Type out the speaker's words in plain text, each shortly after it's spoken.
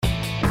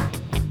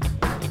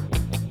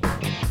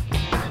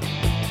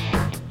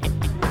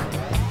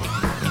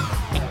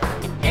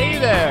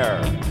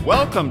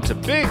Welcome to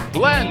Big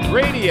Blend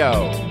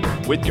Radio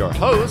with your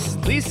hosts,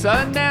 Lisa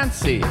and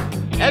Nancy,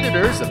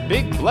 editors of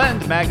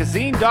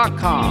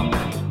BigBlendMagazine.com.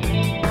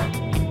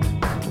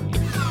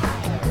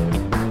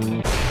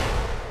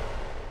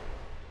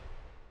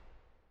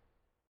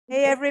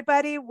 Hey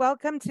everybody,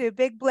 welcome to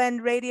Big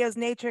Blend Radio's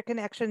Nature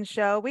Connection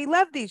show. We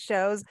love these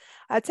shows.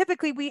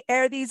 Typically we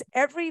air these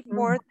every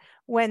fourth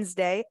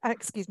Wednesday,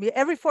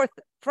 every fourth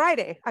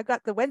Friday. I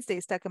got the Wednesday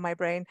stuck in my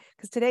brain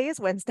because today is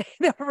Wednesday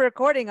that we're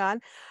recording on.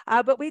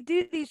 But we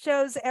do these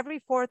shows every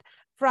fourth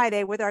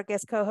Friday with our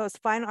guest co-host,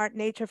 fine art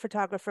nature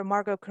photographer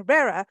Margot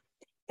Cabrera.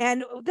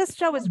 And this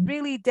show is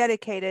really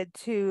dedicated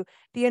to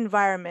the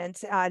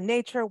environment,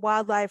 nature,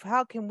 wildlife.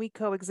 How can we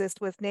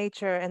coexist with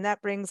nature? And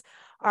that brings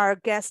our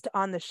guest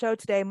on the show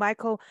today,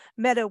 Michael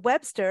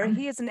Mehta-Webster.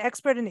 He is an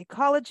expert in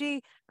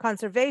ecology,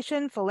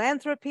 conservation,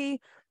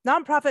 philanthropy,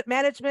 nonprofit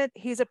management.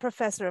 He's a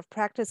professor of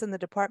practice in the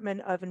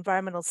Department of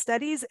Environmental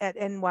Studies at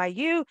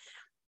NYU.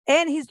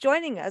 And he's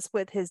joining us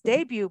with his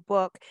debut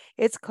book.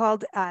 It's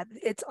called,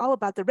 it's all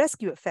about the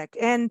rescue effect.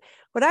 And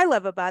what I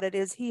love about it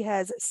is he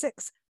has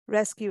 6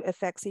 rescue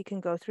effects he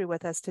can go through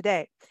with us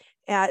today.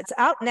 It's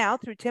out now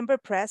through Timber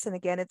Press. And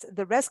again, it's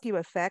The Rescue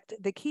Effect,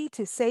 the key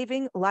to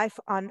saving life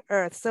on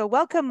Earth. So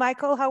welcome,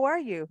 Michael. How are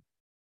you?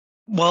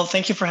 Well,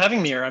 thank you for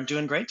having me here. I'm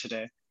doing great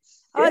today.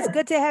 Oh, it's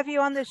good to have you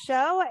on the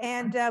show.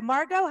 And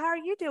Margot, how are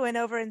you doing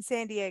over in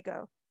San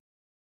Diego?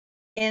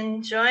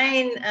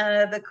 Enjoying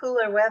the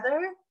cooler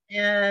weather,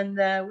 and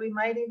we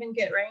might even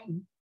get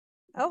rain.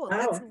 Oh,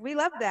 well, we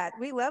love that.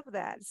 We love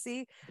that.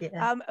 See,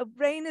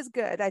 rain is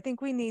good. I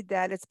think we need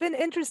that. It's been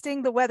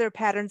interesting, the weather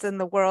patterns in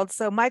the world.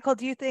 So, Michael,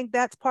 do you think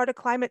that's part of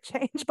climate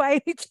change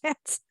by any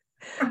chance?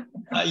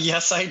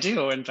 Yes, I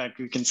do. In fact,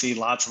 we can see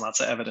lots and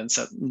lots of evidence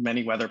that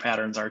many weather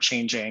patterns are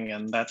changing,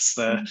 and that's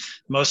the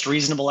most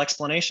reasonable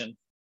explanation.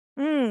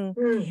 You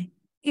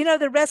know,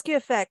 the rescue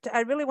effect,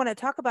 I really want to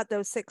talk about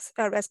those 6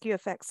 rescue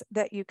effects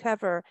that you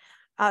cover.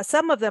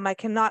 Some of them I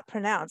cannot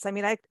pronounce. I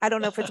mean, I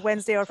don't know if it's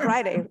Wednesday or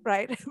Friday,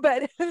 right?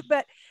 But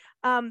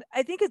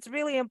I think it's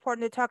really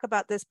important to talk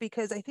about this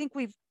because I think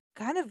we've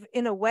kind of,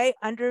 in a way,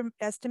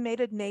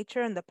 underestimated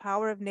nature and the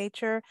power of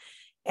nature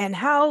and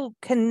how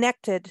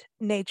connected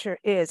nature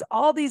is.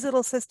 All these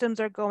little systems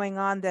are going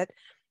on that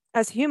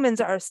as humans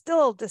are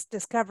still just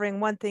discovering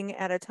one thing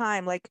at a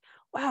time. Like,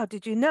 wow,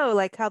 did you know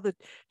like how the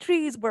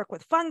trees work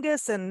with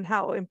fungus and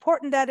how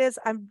important that is?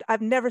 I'm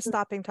never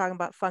stopping talking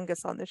about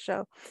fungus on this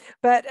show.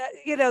 But,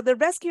 you know, the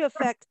rescue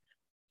effect,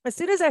 as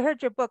soon as I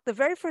heard your book, the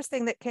very first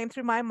thing that came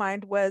through my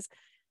mind was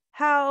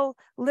how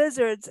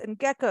lizards and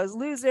geckos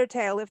lose their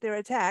tail if they're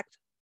attacked.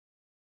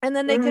 And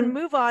then they can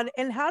move on.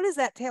 And how does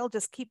that tail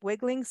just keep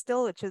wiggling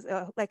still, which is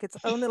like its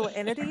own little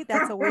entity?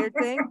 That's a weird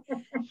thing.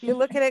 You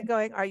look at it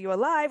going, are you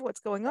alive? What's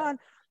going on?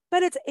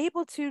 But it's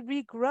able to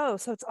regrow.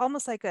 So it's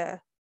almost like it's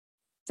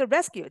a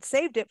rescue. It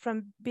saved it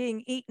from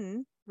being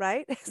eaten,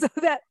 right?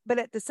 But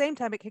at the same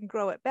time, it can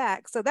grow it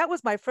back. So that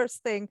was my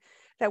first thing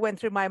that went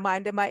through my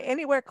mind. Am I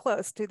anywhere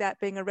close to that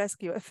being a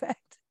rescue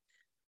effect?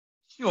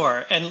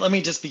 Sure. And let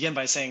me just begin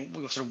by saying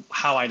sort of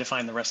how I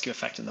define the rescue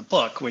effect in the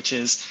book, which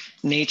is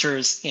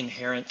nature's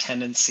inherent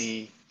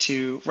tendency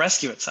to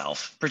rescue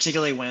itself,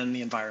 particularly when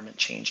the environment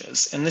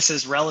changes. And this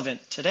is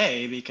relevant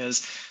today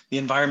because the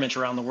environment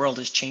around the world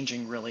is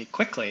changing really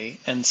quickly.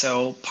 And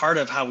so part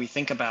of how we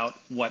think about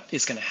what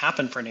is going to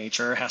happen for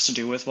nature has to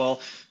do with,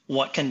 well,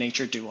 what can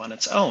nature do on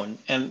its own?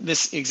 And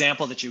this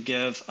example that you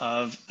give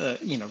of,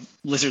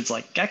 lizards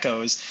like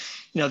geckos,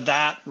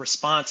 that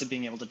response of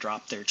being able to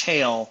drop their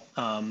tail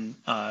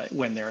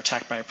when they're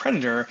attacked by a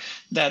predator,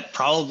 that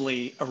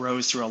probably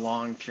arose through a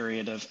long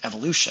period of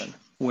evolution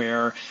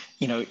where,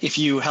 if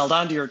you held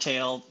onto your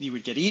tail, you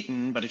would get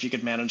eaten, but if you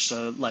could manage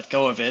to let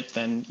go of it,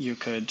 then you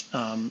could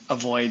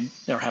avoid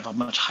or have a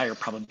much higher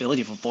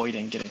probability of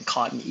avoiding getting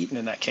caught and eaten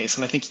in that case.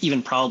 And I think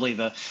even probably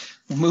the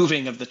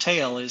moving of the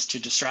tail is to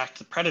distract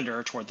the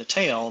predator toward the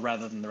tail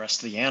rather than the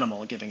rest of the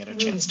animal, giving it a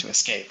chance to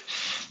escape.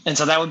 And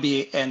so that would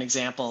be an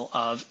example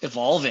of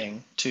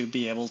evolving to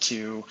be able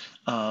to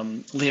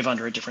live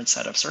under a different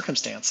set of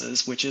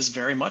circumstances, which is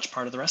very much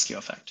part of the rescue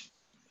effect.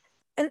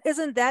 And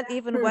isn't that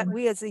even what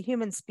we as a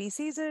human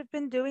species have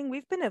been doing?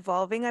 We've been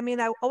evolving. I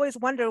mean, I always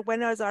wonder,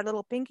 when is our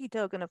little pinky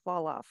toe going to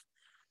fall off?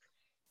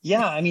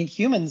 Yeah, I mean,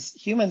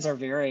 humans are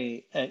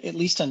very, at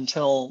least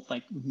until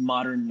like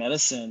modern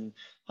medicine,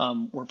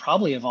 we're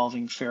probably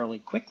evolving fairly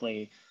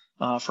quickly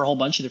for a whole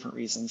bunch of different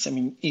reasons. I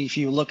mean, if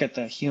you look at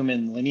the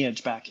human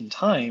lineage back in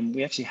time,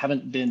 we actually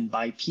haven't been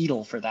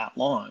bipedal for that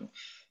long.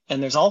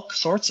 And there's all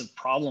sorts of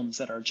problems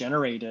that are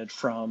generated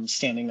from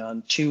standing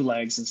on 2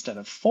 legs instead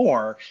of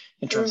 4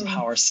 in terms of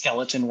how our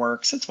skeleton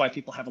works. It's why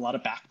people have a lot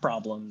of back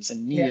problems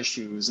and knee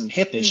issues and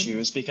hip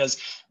issues, because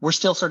we're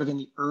still sort of in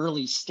the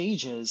early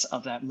stages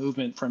of that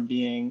movement from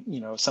being,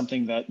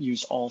 something that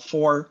used all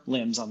 4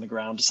 limbs on the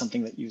ground to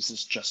something that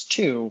uses just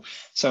 2.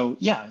 So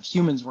yeah,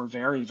 humans were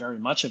very, very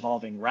much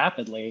evolving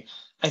rapidly.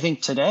 I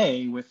think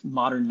today, with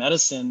modern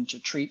medicine to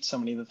treat so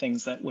many of the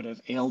things that would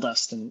have ailed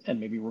us and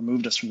maybe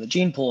removed us from the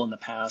gene pool in the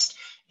past,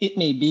 it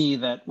may be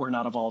that we're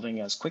not evolving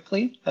as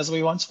quickly as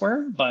we once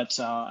were, but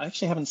I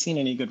actually haven't seen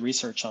any good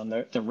research on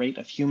the rate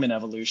of human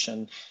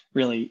evolution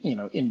really,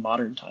 in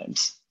modern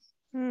times.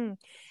 Hmm.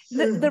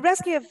 The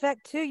rescue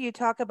effect too, you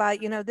talk about,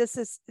 this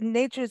is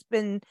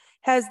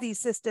has these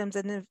systems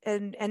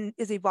and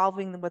is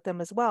evolving with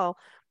them as well.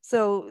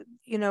 So,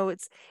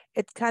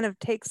 it kind of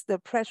takes the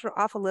pressure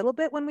off a little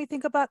bit when we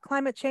think about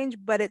climate change,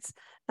 but it's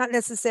not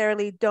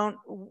necessarily don't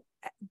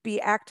be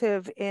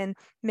active in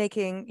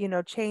making,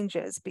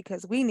 changes,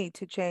 because we need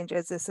to change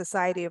as a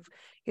society of,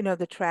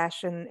 the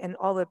trash and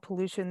all the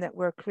pollution that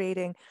we're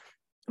creating.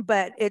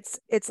 But it's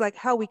like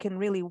how we can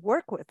really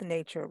work with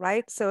nature,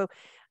 right? So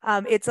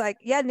it's like,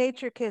 yeah,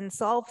 nature can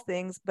solve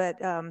things, but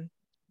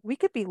we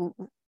could be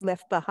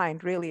left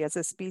behind really as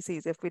a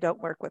species if we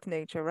don't work with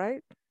nature,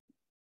 right?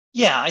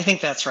 Yeah, I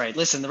think that's right.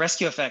 Listen, the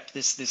rescue effect,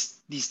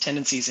 these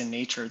tendencies in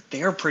nature,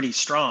 they are pretty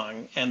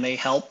strong, and they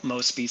help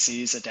most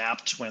species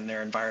adapt when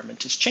their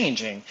environment is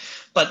changing.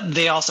 But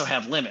they also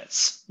have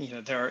limits.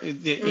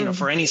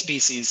 For any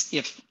species,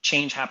 if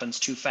change happens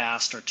too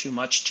fast or too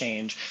much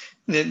change,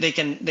 they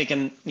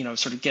can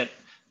sort of get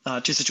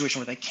to a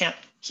situation where they can't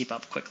keep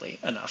up quickly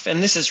enough.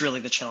 And this is really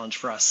the challenge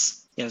for us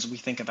as we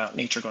think about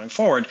nature going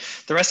forward.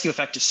 The rescue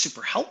effect is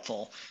super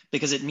helpful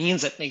because it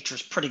means that nature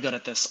is pretty good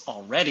at this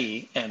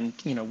already, and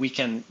we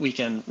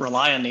can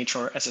rely on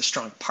nature as a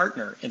strong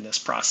partner in this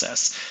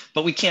process.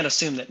 But we can't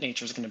assume that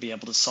nature is going to be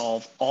able to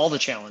solve all the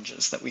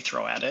challenges that we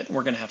throw at it.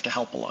 We're going to have to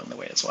help along the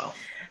way as well.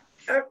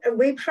 Are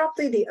we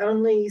probably the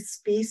only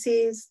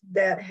species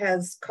that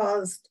has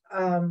caused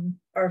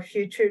our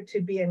future to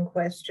be in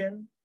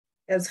question,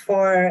 as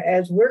far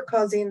as we're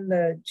causing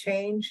the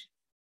change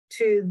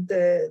to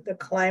the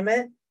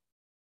climate?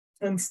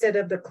 Instead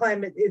of the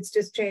climate, it's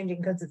just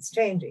changing because it's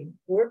changing.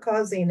 We're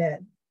causing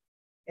it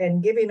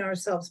and giving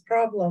ourselves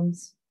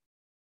problems.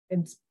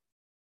 And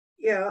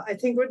yeah, I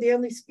think we're the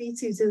only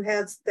species who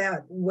has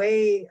that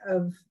way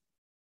of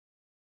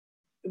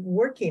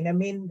working. I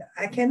mean,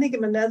 I can't think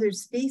of another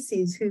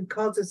species who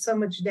causes so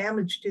much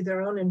damage to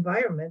their own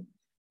environment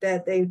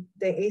that they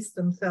ace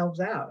themselves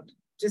out.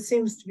 Just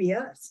seems to be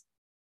us.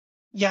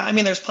 Yeah, I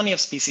mean, there's plenty of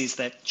species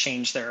that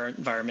change their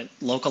environment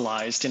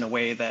localized in a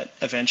way that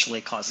eventually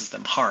causes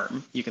them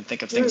harm. You can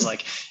think of things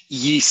like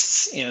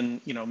yeasts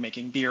in,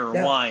 making beer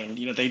or wine.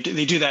 They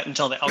do that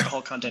until the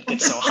alcohol content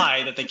gets so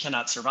high that they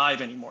cannot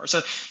survive anymore.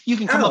 So you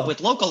can come up with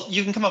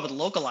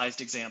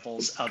localized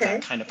examples of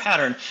that kind of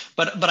pattern.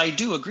 But I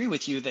do agree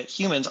with you that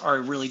humans are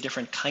a really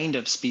different kind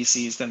of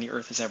species than the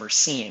Earth has ever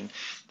seen.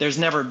 There's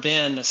never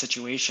been a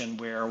situation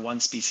where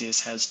one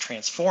species has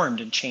transformed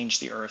and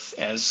changed the Earth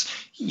as,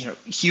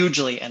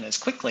 hugely and as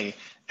quickly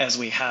as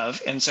we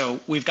have. And so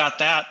we've got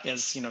that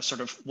as,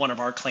 sort of one of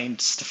our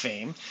claims to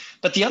fame.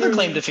 But the other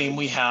claim to fame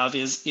we have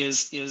is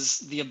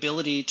the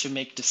ability to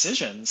make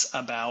decisions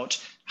about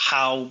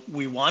how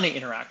we want to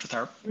interact with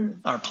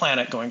our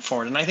planet going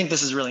forward. And I think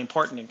this is really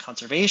important in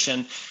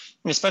conservation,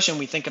 especially when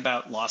we think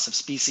about loss of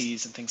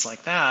species and things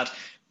like that.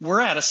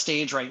 We're at a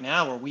stage right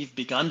now where we've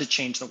begun to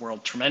change the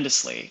world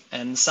tremendously,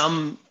 and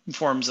some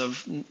forms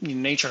of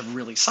nature have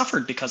really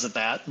suffered because of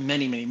that.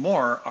 Many, many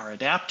more are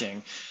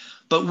adapting.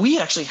 But we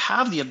actually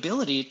have the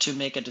ability to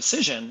make a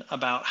decision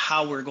about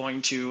how we're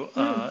going to,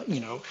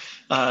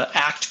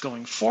 act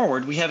going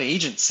forward. We have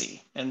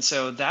agency. And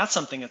so that's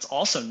something that's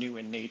also new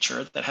in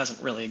nature that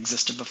hasn't really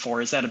existed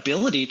before, is that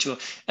ability to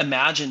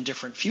imagine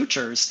different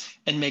futures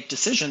and make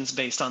decisions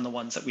based on the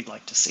ones that we'd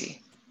like to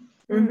see.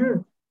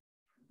 Mm-hmm.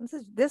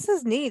 This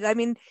is neat. I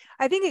mean,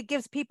 I think it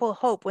gives people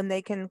hope when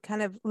they can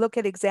kind of look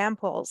at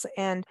examples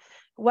and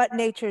what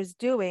nature is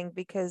doing,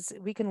 because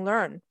we can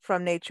learn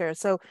from nature.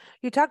 So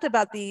you talked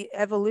about the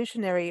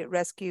evolutionary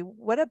rescue.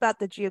 What about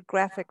the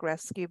geographic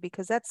rescue?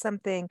 Because that's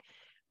something,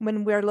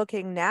 when we're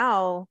looking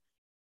now,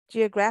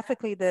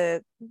 geographically,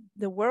 the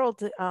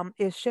world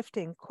is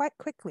shifting quite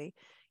quickly.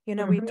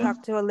 We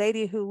talked to a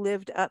lady who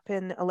lived up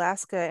in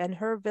Alaska, and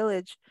her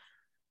village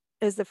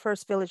is the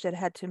first village that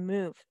had to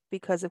move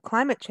because of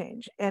climate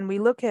change. And we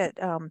look at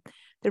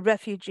the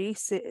refugee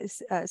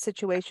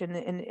situation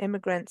and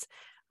immigrants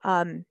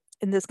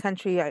in this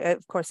country.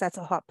 Of course, that's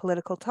a hot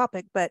political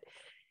topic, but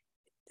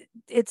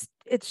it's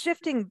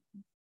shifting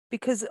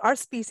because our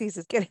species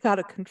is getting out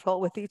of control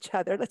with each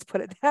other. Let's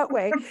put it that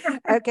way.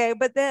 Okay,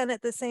 but then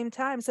at the same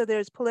time, so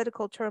there's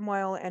political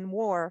turmoil and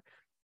war.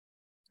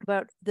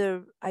 But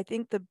I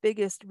think the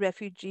biggest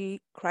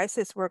refugee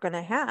crisis we're going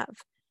to have,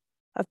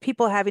 of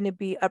people having to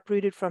be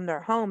uprooted from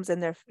their homes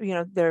and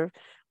their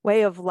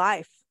way of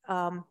life,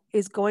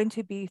 is going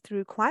to be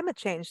through climate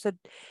change. So,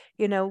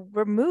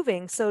 we're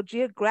moving. So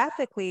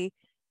geographically,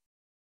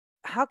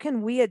 how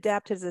can we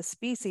adapt as a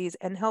species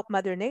and help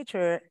Mother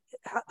Nature,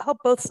 help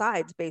both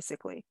sides,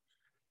 basically?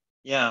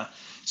 Yeah.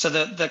 So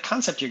the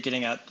concept you're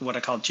getting at, what I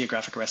call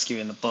geographic rescue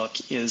in the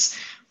book, is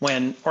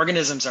when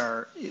organisms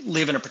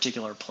live in a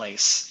particular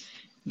place,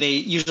 they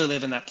usually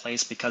live in that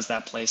place because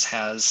that place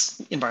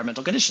has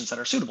environmental conditions that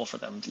are suitable for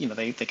them.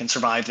 They can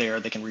survive there,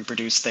 they can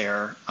reproduce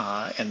there,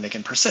 and they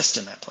can persist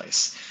in that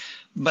place.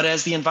 But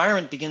as the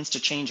environment begins to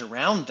change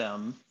around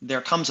them,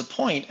 there comes a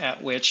point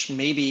at which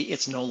maybe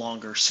it's no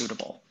longer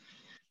suitable.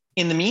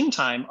 In the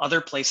meantime,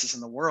 other places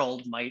in the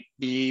world might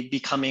be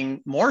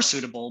becoming more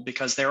suitable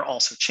because they're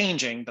also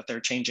changing, but they're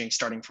changing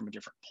starting from a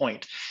different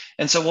point.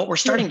 And so what we're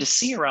starting to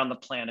see around the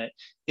planet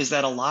is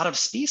that a lot of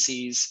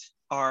species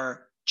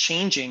are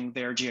changing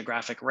their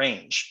geographic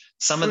range.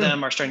 Some of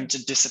them are starting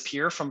to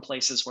disappear from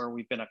places where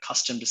we've been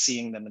accustomed to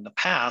seeing them in the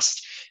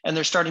past, and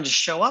they're starting to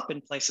show up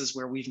in places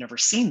where we've never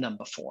seen them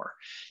before.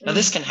 Now,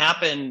 this can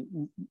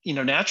happen,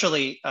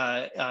 naturally,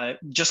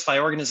 just by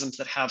organisms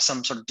that have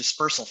some sort of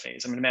dispersal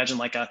phase. I mean, imagine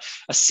like a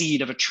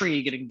seed of a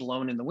tree getting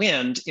blown in the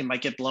wind. It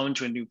might get blown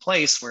to a new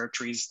place where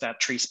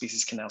that tree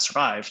species can now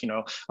survive.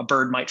 A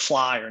bird might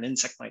fly or an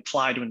insect might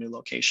fly to a new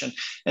location.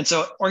 And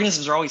so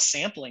organisms are always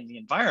sampling the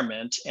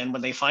environment, and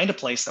when they find a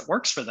place that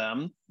works for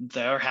them,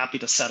 they're happy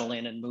to settle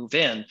in and move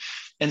in.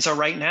 And so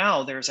right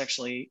now there's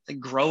actually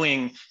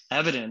growing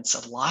evidence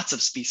of lots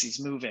of species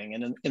moving.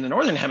 And in the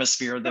Northern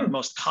Hemisphere, the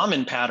most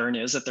common pattern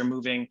is that they're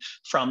moving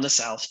from the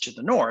south to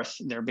the north.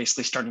 They're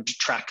basically starting to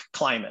track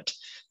climate.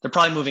 They're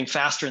probably moving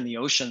faster in the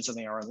oceans than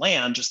they are on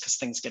land, just because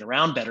things get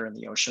around better in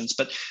the oceans.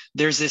 But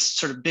there's this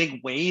sort of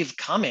big wave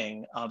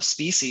coming of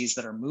species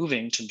that are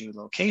moving to new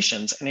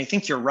locations. And I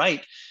think you're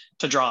right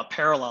to draw a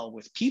parallel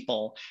with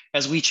people.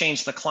 As we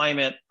change the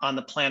climate on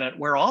the planet,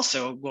 we're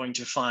also going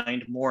to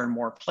find more and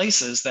more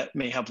places that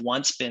may have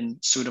once been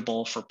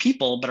suitable for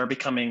people, but are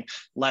becoming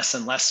less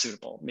and less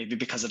suitable, maybe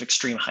because of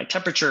extreme high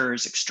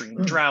temperatures, extreme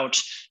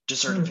drought,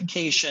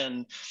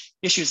 desertification,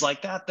 issues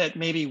like that, that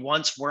maybe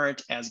once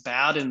weren't as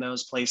bad in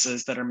those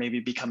places that are maybe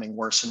becoming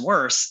worse and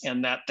worse.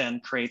 And that then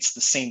creates the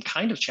same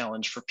kind of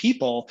challenge for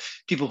people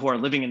who are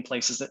living in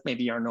places that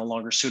maybe are no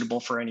longer suitable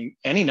for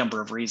any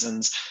number of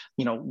reasons.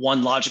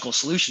 One logical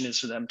solution is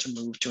for them to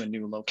move to a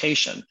new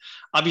location.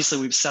 Obviously,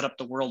 we've set up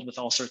the world with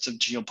all sorts of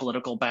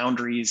geopolitical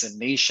boundaries and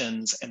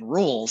nations and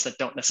rules that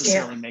don't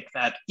necessarily make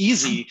that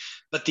easy,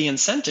 but the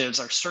incentives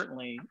are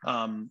certainly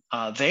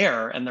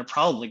there, and they're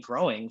probably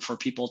growing for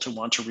people to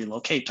want to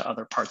relocate to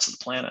other parts of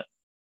the planet.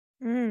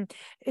 And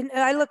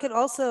I look at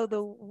also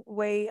the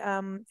way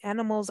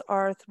animals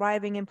are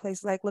thriving in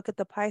places like, look at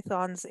the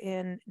pythons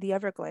in the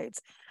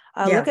Everglades.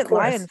 Look at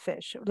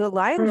lionfish. The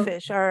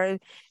lionfish are,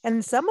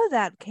 and some of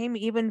that came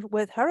even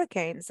with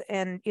hurricanes,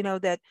 and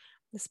that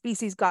the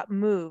species got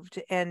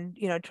moved and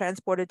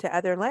transported to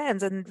other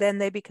lands, and then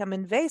they become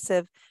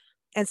invasive.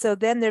 And so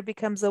then there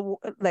becomes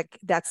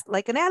that's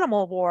like an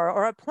animal war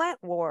or a plant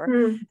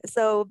war.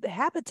 So the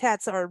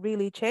habitats are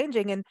really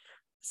changing. And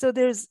so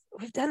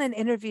we've done an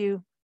interview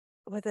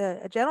with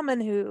a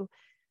gentleman who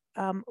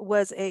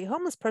was a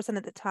homeless person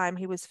at the time.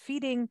 He was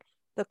feeding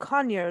the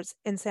conures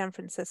in San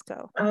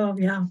Francisco. Oh,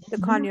 yeah. The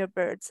conure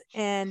birds.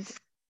 And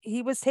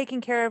he was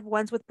taking care of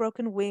ones with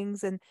broken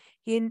wings. And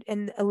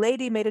and a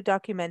lady made a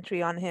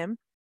documentary on him.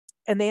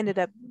 And they ended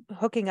up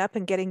hooking up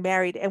and getting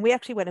married. And we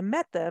actually went and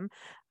met them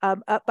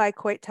up by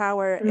Coit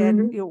Tower.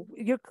 And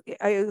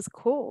it was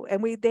cool.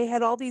 And they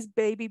had all these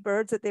baby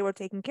birds that they were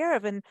taking care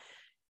of. And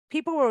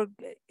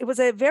it was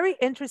a very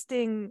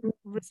interesting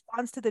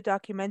response to the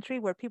documentary,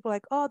 where people were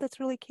like, oh, that's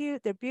really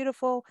cute. They're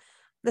beautiful.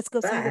 Let's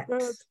go see the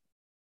birds.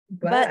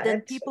 But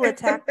then people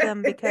attack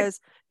them because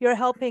you're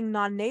helping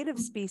non-native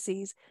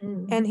species.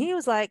 And he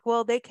was like,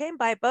 well, they came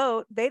by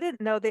boat. They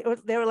didn't know they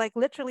were like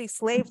literally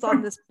slaves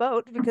on this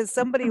boat because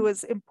somebody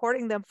was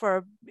importing them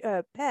for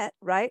a pet,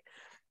 right?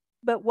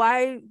 But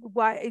why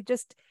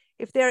just,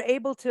 if they're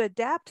able to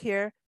adapt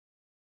here,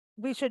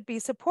 we should be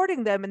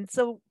supporting them. And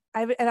so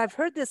I've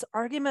heard this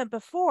argument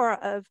before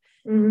of,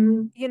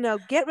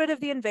 get rid of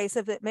the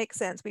invasive. That makes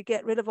sense. We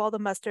get rid of all the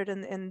mustard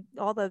and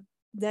all the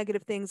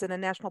negative things in a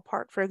national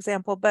park, for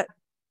example, but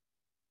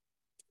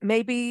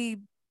maybe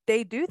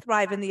they do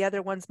thrive and the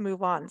other ones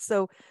move on.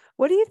 So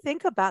what do you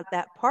think about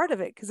that part of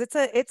it? Because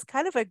it's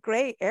kind of a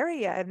gray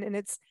area, and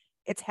it's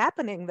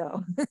happening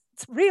though.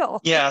 It's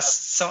real. Yes.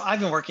 So I've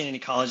been working in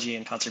ecology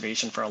and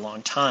conservation for a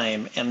long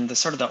time, and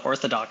the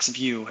orthodox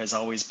view has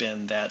always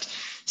been that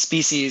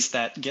species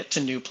that get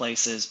to new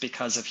places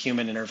because of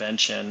human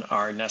intervention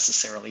are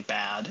necessarily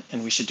bad,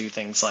 and we should do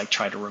things like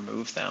try to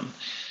remove them.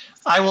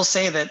 I will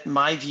say that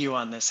my view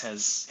on this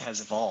has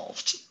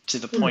evolved to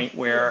the point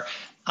where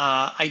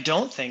I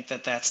don't think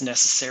that that's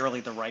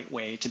necessarily the right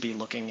way to be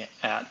looking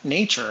at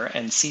nature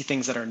and see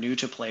things that are new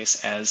to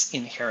place as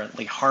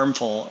inherently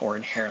harmful or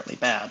inherently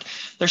bad.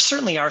 There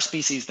certainly are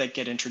species that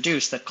get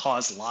introduced that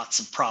cause lots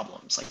of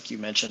problems. Like you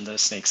mentioned, the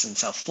snakes in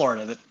South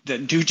Florida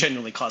that do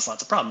genuinely cause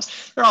lots of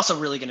problems. They're also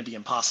really going to be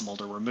impossible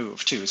to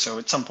remove too. So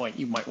at some point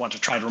you might want to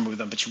try to remove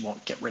them, but you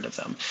won't get rid of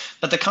them.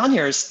 But the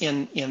conures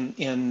in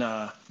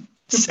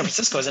San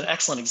Francisco is an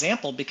excellent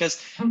example,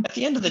 because at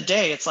the end of the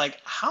day, it's like,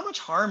 how much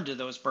harm do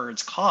those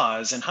birds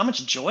cause and how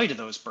much joy do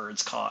those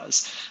birds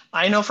cause?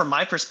 I know from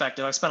my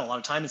perspective, I've spent a lot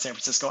of time in San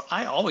Francisco.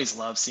 I always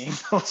love seeing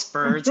those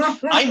birds.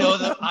 I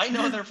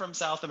know they're from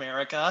South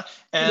America,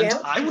 and Yeah.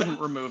 I wouldn't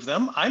remove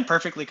them. I'm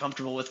perfectly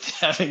comfortable with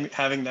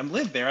having them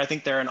live there. I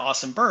think they're an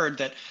awesome bird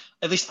that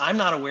at least I'm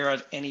not aware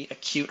of any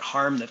acute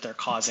harm that they're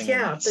causing.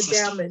 Yeah, the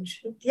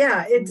damage.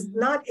 Yeah, it's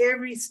not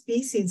every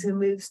species who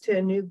moves to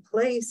a new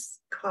place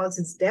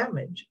causes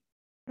damage.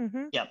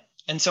 Yeah.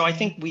 And so I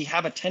think we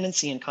have a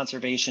tendency in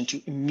conservation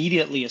to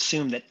immediately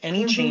assume that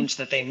any change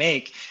that they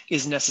make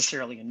is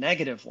necessarily a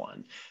negative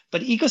one.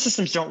 But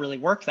ecosystems don't really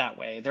work that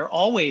way. They're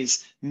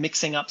always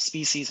mixing up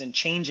species and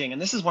changing.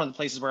 And this is one of the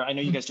places where I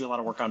know you guys do a lot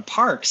of work on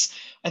parks.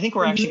 I think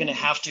we're actually going to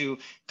have to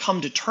come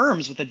to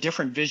terms with a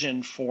different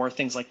vision for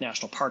things like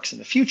national parks in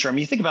the future. I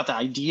mean, you think about the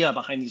idea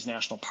behind these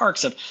national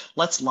parks of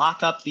let's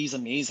lock up these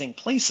amazing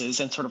places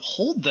and sort of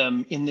hold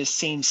them in this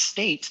same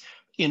state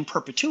in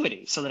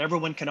perpetuity, so that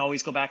everyone can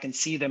always go back and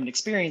see them and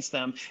experience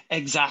them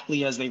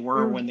exactly as they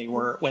were when they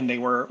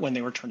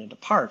were turned into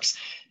parks.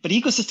 But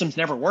ecosystems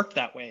never worked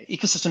that way.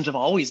 Ecosystems have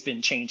always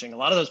been changing. A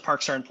lot of those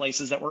parks are in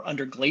places that were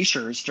under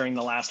glaciers during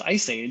the last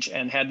ice age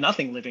and had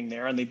nothing living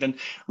there, and they've been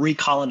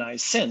recolonized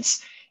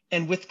since.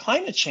 And with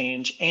climate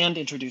change and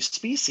introduced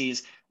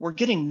species, we're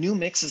getting new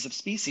mixes of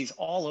species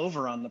all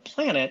over on the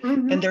planet,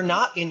 and they're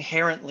not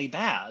inherently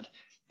bad.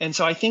 And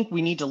so I think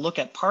we need to look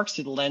at parks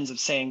through the lens of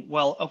saying,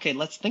 well, okay,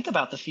 let's think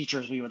about the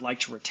features we would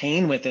like to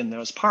retain within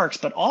those parks,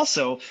 but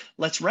also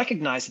let's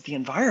recognize that the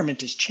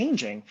environment is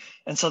changing.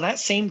 And so that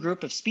same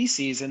group of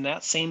species in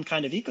that same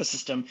kind of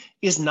ecosystem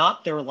is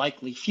not their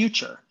likely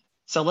future.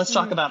 So let's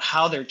talk about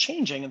how they're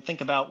changing and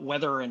think about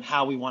whether and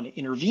how we want to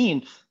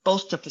intervene,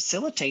 both to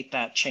facilitate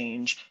that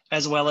change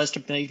as well as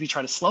to maybe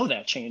try to slow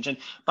that change. And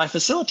by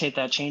facilitate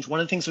that change,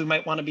 one of the things we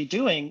might want to be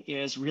doing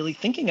is really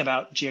thinking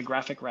about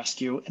geographic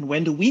rescue and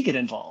when do we get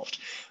involved?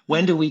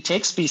 When do we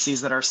take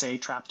species that are, say,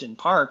 trapped in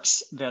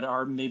parks that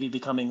are maybe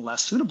becoming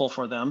less suitable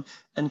for them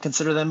and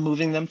consider them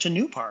moving them to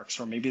new parks,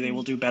 or maybe they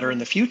will do better in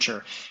the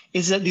future?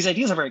 Is that these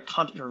ideas are very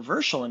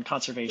controversial in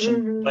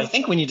conservation, but I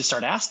think we need to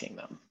start asking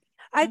them.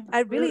 I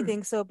really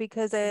think so,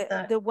 because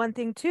the one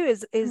thing too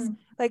is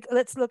like,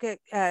 let's look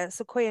at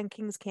Sequoia and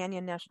Kings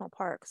Canyon National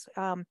Parks.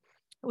 It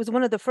was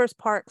one of the first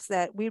parks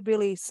that we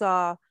really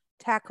saw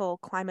tackle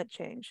climate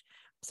change.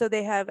 So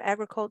they have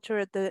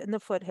agriculture in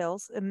the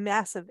foothills, a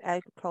massive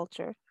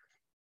agriculture,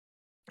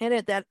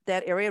 and that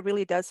area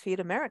really does feed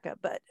America,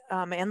 but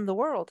and the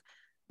world.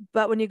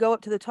 But when you go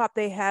up to the top,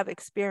 they have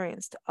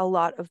experienced a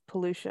lot of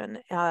pollution,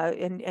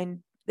 and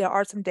there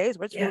are some days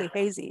where it's really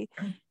hazy,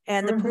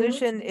 and the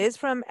pollution is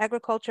from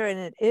agriculture, and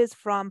it is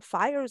from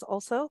fires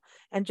also,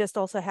 and just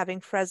also having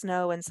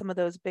Fresno and some of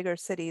those bigger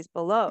cities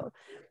below.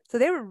 So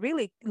they were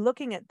really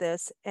looking at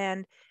this.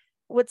 And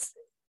what's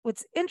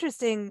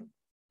interesting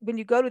when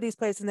you go to these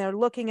places and they're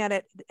looking at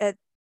it,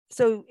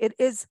 so it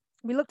is,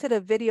 we looked at a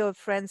video of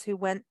friends who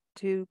went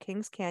to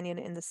Kings Canyon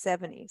in the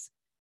 70s,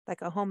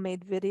 like a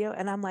homemade video,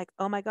 and I'm like,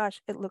 oh my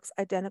gosh, it looks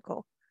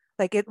identical.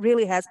 Like, it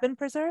really has been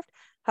preserved.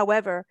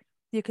 However,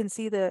 you can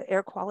see the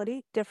air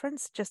quality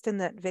difference just in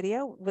that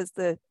video was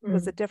the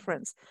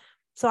difference.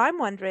 So I'm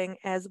wondering,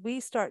 as we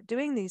start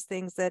doing these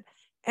things, that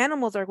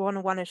animals are going to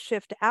want to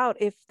shift out.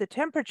 If the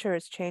temperature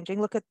is changing,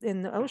 look at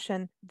in the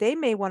ocean, they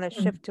may want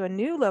to shift to a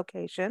new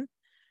location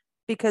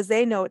because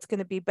they know it's going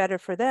to be better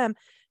for them.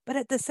 But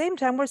at the same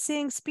time, we're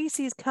seeing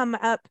species come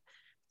up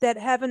that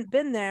haven't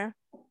been there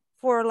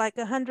for like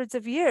hundreds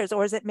of years.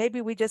 Or is it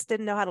maybe we just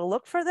didn't know how to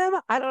look for them?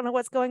 I don't know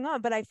what's going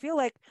on, but I feel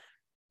like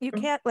you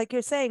can't, like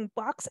you're saying,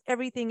 box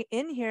everything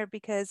in here,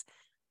 because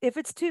if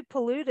it's too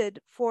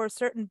polluted for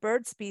certain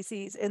bird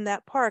species in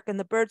that park, and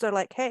the birds are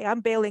like, hey, I'm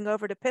bailing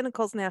over to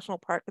Pinnacles National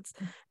Park, it's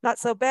not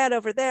so bad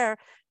over there,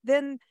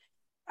 then,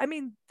 I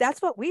mean,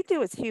 that's what we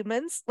do as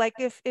humans. Like,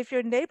 if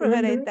your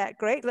neighborhood ain't that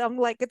great, I'm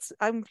like,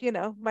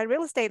 my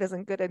real estate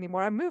isn't good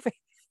anymore, I'm moving.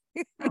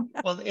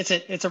 Well, it's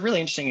a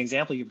really interesting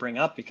example you bring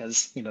up,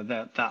 because,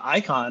 the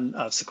icon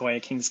of Sequoia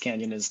Kings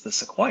Canyon is the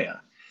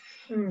sequoia.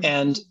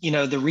 And,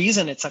 the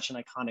reason it's such an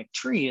iconic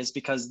tree is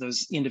because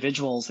those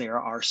individuals there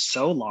are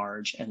so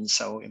large and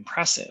so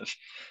impressive.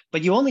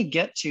 But you only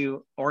get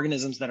to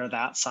organisms that are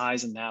that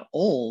size and that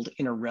old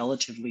in a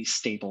relatively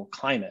stable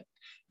climate.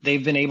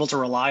 They've been able to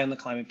rely on the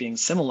climate being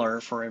similar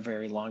for a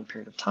very long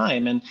period of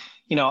time. And,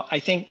 I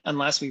think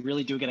unless we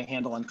really do get a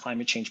handle on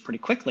climate change pretty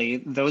quickly,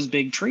 those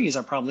big trees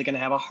are probably going to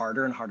have a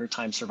harder and harder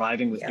time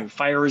surviving with new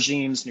fire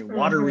regimes, new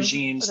water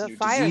regimes, new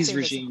disease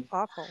regimes.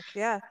 Awful.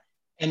 Yeah.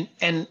 And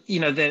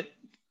that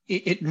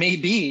it may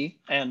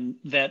be, and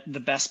that the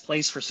best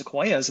place for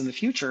sequoias in the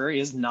future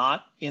is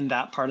not in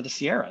that part of the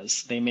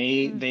Sierras. They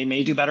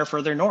may do better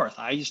further north.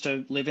 I used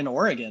to live in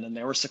Oregon, and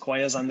there were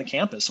sequoias on the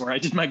campus where I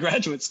did my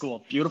graduate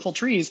school. Beautiful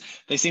trees.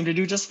 They seem to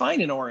do just fine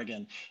in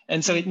Oregon.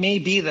 And so it may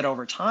be that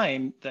over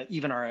time that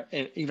even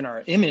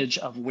our image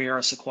of where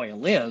a sequoia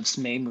lives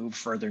may move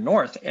further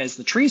north as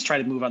the trees try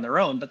to move on their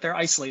own, but they're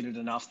isolated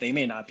enough. They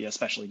may not be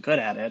especially good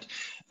at it,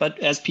 but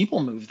as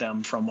people move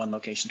them from one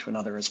location to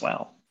another as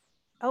well.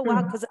 Oh,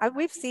 wow. Because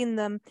we've seen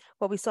them.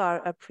 Well, we saw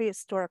a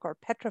prehistoric or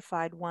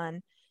petrified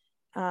one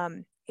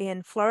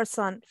in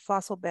Florissant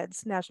Fossil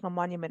Beds National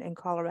Monument in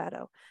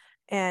Colorado.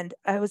 And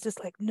I was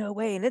just like, no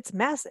way. And it's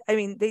massive. I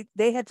mean,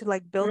 they had to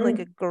like build like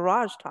a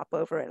garage top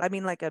over it. I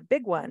mean, like a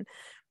big one.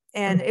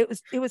 And it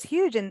was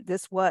huge. And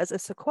this was a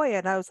sequoia.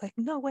 And I was like,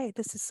 no way,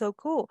 this is so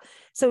cool.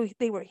 So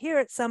they were here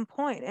at some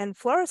point. And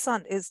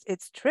Florissant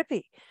it's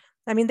trippy.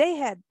 I mean, they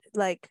had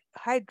like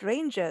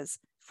hydrangeas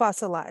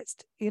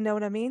fossilized, you know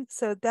what I mean?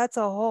 So that's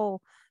a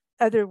whole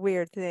other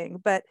weird thing.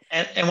 But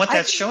and what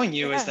that's showing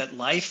you is that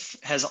life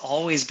has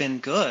always been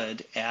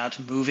good at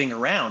moving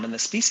around, and the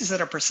species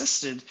that are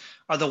persisted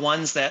are the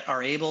ones that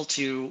are able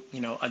to,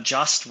 you know,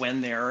 adjust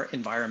when their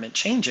environment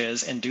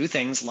changes and do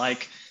things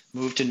like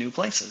move to new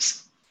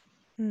places.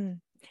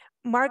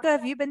 Margot,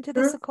 have you been to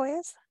the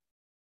sequoias?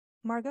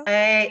 Margot?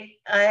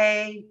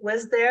 I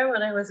was there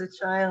when I was a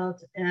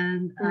child,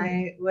 and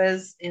I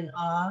was in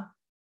awe.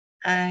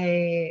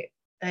 I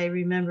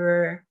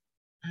remember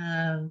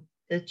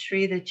the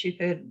tree that you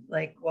could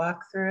like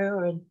walk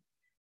through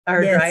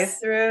or drive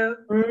through.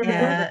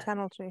 Yeah, the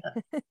tunnel tree.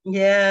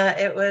 Yeah,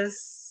 it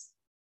was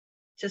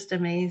just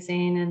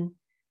amazing,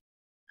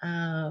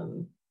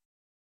 and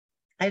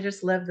I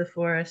just love the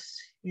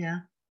forest. Yeah.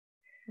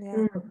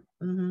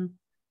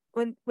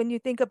 When you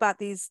think about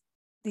these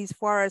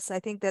forests, I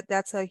think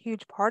that's a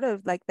huge part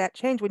of like that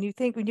change. When you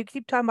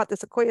keep talking about the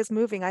sequoias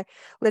moving, I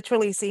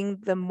literally seeing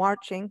them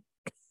marching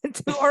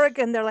to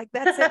Oregon. They're like,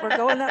 that's it, we're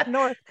going up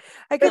north.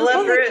 I can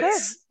totally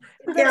could.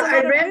 Yeah,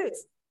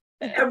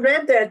 I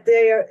read that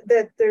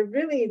they're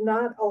really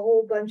not a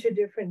whole bunch of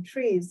different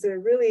trees. They're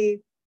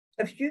really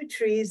a few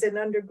trees, and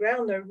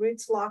underground their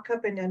roots lock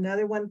up and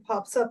another one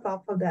pops up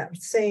off of that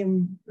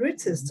same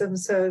root system.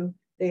 So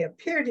they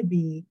appear to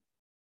be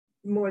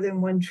more than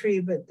one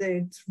tree, but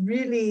it's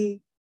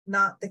really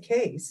not the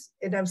case.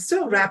 And I'm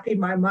still wrapping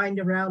my mind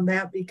around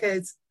that,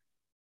 because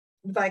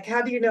like,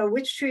 how do you know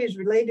which tree is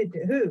related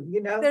to who,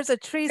 you know? There's a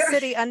tree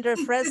city under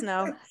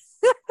Fresno.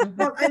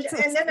 Well, and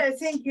then I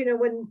think, you know,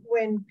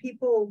 when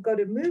people go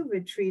to move a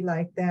tree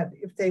like that,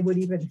 if they would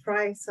even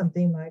try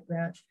something like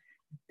that,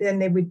 then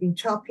they would be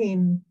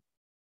chopping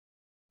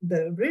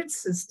the root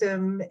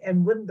system,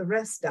 and wouldn't the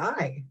rest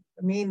die?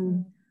 I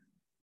mean,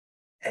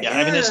 yeah,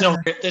 I mean,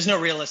 there's no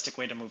realistic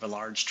way to move a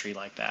large tree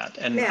like that.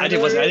 And I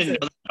didn't know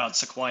that about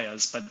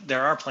sequoias, but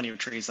there are plenty of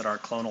trees that are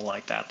clonal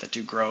like that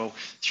do grow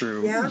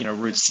through, you know,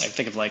 roots. I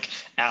think of like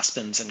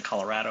aspens in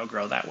Colorado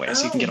grow that way.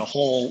 So you can get a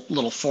whole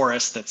little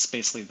forest that's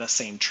basically the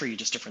same tree,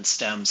 just different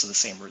stems of the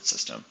same root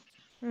system.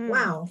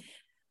 Wow.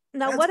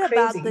 Now, That's what crazy.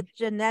 about the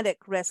genetic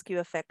rescue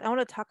effect? I want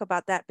to talk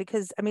about that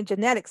because, I mean,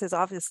 genetics has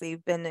obviously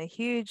been a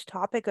huge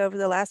topic over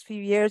the last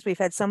few years. We've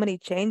had so many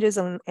changes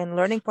in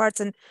learning parts,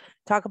 and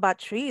talk about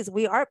trees.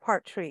 We are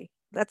part tree.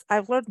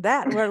 I've learned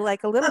that. We're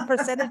like a little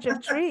percentage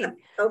of tree.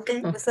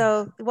 Okay.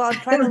 So, well, I'm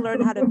trying to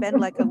learn how to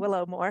bend like a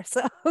willow more.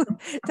 So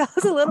tell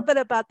us a little bit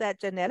about that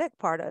genetic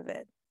part of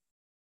it.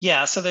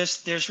 Yeah, so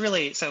there's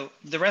really, so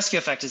the rescue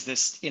effect is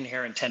this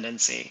inherent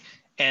tendency.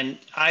 And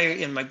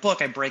in my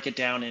book, I break it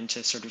down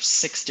into sort of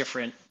 6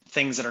 different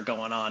things that are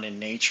going on in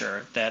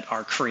nature that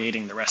are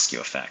creating the rescue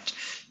effect.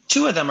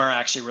 2 of them are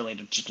actually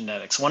related to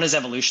genetics. One is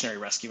evolutionary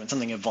rescue, and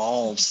something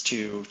evolves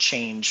to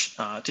change,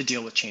 to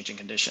deal with changing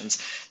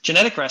conditions.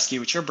 Genetic rescue,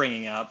 which you're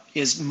bringing up,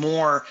 is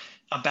more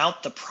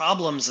about the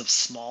problems of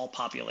small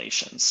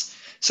populations.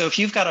 So if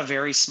you've got a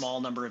very small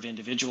number of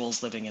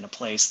individuals living in a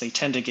place, they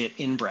tend to get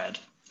inbred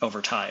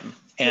over time.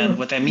 And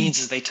what that means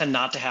is they tend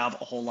not to have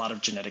a whole lot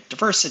of genetic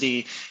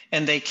diversity,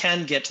 and they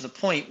can get to the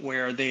point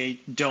where they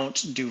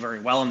don't do very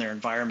well in their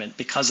environment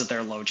because of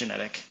their low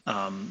genetic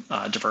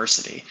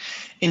diversity.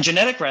 In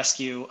genetic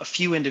rescue, a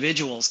few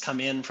individuals come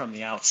in from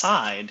the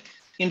outside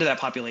into that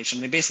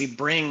population. They basically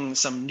bring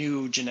some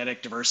new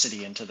genetic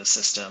diversity into the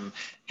system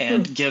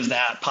and give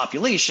that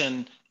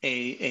population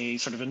a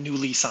sort of a new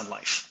lease on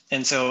life.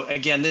 And so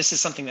again, this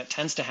is something that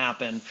tends to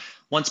happen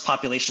once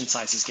population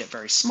sizes get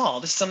very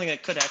small. This is something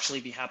that could actually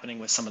be happening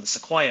with some of the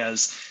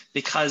sequoias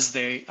because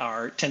they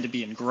tend to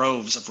be in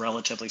groves of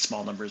relatively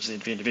small numbers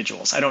of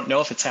individuals. I don't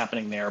know if it's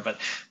happening there, but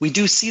we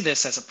do see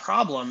this as a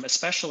problem,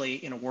 especially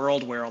in a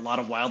world where a lot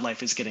of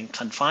wildlife is getting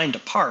confined to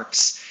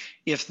parks.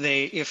 If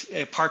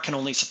a park can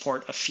only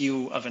support a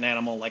few of an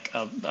animal, like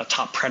a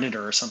top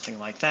predator or something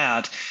like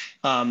that,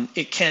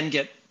 it can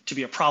get to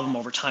be a problem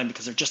over time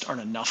because there just aren't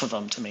enough of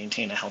them to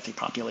maintain a healthy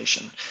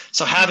population.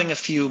 So having a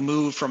few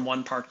move from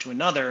one park to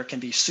another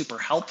can be super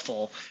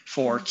helpful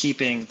for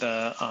keeping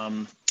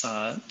basically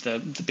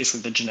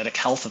the genetic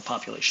health of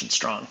population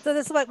strong. So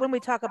this is like when we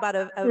talk about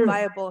a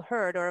viable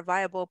herd or a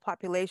viable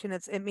population,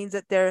 it means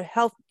that they're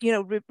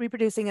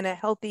reproducing in a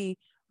healthy,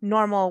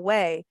 normal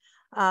way.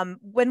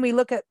 When we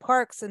look at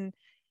parks, and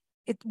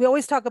we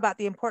always talk about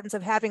the importance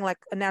of having like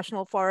a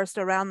national forest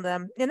around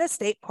them, in a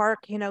state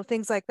park,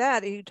 things like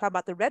that. You talk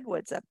about the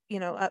redwoods up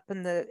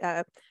in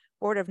the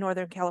border of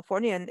Northern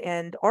California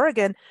and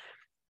Oregon.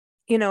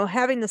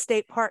 Having the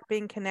state park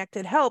being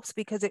connected helps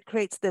because it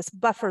creates this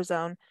buffer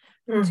zone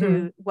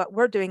to what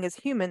we're doing as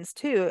humans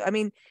too. I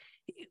mean,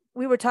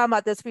 we were talking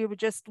about this. We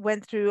just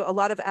went through a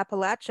lot of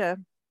Appalachia,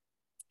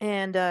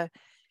 and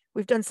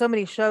we've done so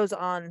many shows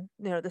on,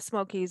 the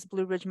Smokies,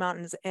 Blue Ridge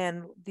Mountains,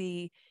 and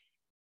the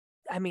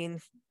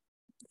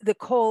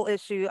coal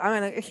issue.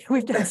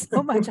 We've done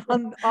so much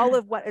on all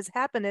of what has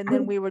happened, and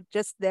then we were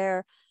just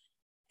there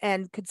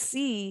and could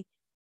see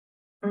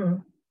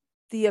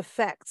the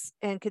effects,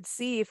 and could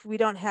see if we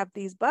don't have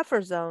these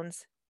buffer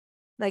zones,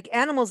 like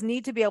animals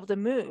need to be able to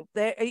move.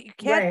 You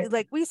can't,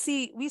 like we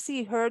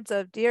see herds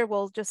of deer.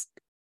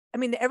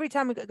 Every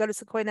time we go to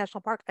Sequoia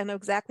National Park, I know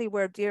exactly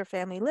where a deer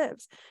family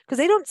lives, because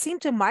they don't seem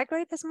to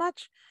migrate as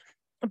much,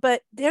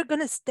 but they're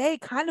going to stay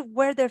kind of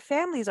where their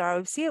families are.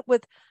 We see it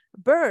with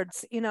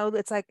birds.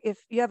 It's like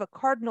if you have a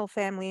cardinal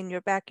family in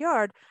your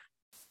backyard,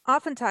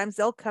 oftentimes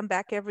they'll come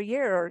back every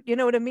year, or you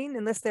know what I mean,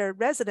 unless they're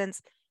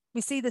residents. We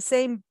see the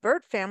same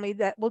bird family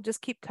that will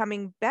just keep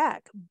coming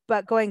back.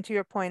 But going to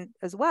your point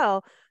as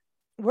well,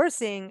 we're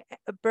seeing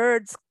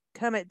birds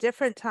come at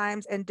different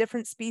times and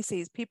different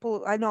species.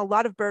 I know a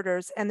lot of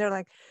birders, and they're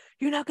like,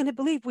 you're not going to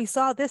believe we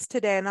saw this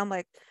today. And I'm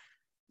like,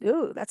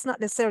 ooh, that's not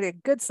necessarily a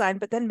good sign,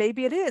 but then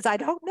maybe it is. I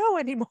don't know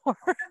anymore.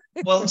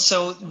 Well,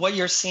 so what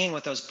you're seeing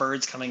with those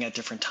birds coming at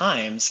different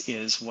times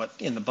is what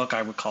in the book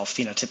I would call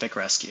phenotypic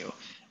rescue,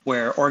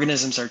 where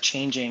organisms are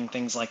changing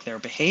things like their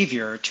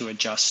behavior to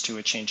adjust to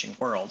a changing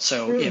world.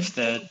 So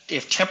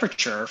if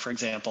temperature, for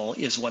example,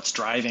 is what's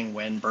driving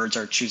when birds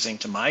are choosing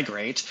to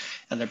migrate,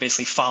 and they're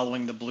basically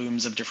following the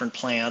blooms of different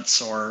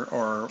plants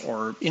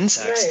or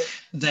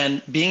insects,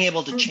 then being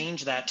able to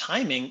change that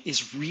timing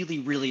is really,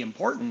 really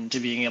important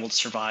to being able to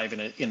survive in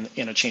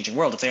a changing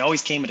world. If they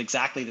always came at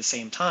exactly the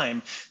same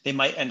time, they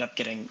might end up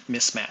getting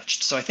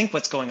mismatched. So I think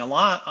what's going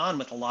on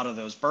with a lot of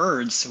those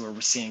birds who we're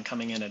seeing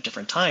coming in at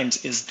different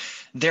times is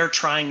they're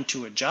trying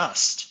to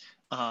adjust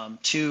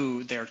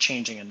to their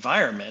changing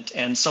environment.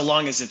 And so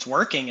long as it's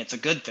working, it's a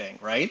good thing,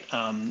 right?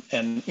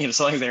 And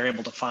so long as they're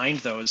able to find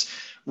those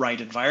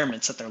right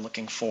environments that they're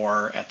looking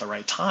for at the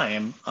right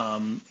time,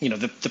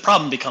 the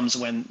problem becomes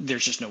when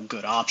there's just no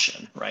good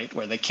option, right?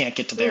 Where they can't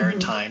get to there in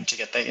time to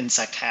get the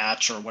insect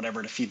hatch or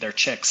whatever to feed their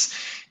chicks.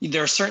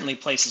 There are certainly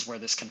places where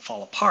this can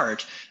fall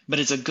apart, but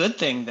it's a good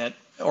thing that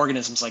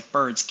organisms like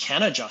birds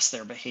can adjust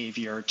their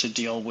behavior to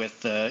deal with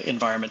the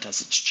environment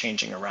as it's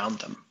changing around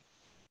them.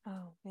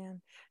 Oh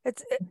man,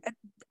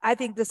 I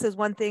think this is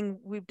one thing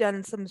we've done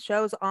in some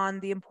shows on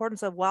the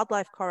importance of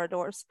wildlife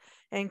corridors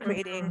and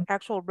creating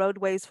actual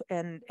roadways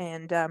and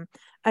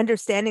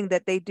understanding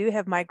that they do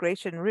have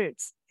migration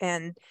routes.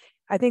 And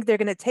I think they're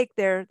going to take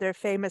their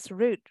famous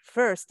route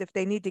first if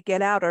they need to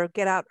get out or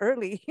get out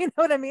early. You know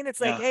what I mean?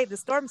 It's like, hey, the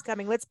storm's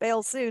coming, let's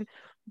bail soon.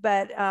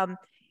 But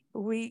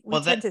we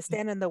tend to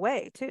stand in the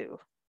way too.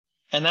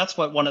 And that's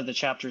what one of the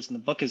chapters in the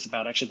book is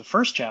about. Actually, the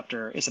first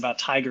chapter is about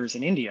tigers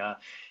in India.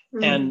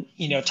 And,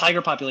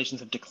 tiger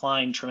populations have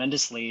declined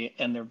tremendously,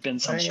 and there have been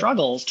some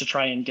struggles to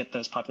try and get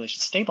those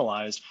populations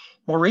stabilized.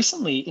 More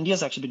recently,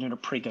 India's actually been doing a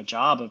pretty good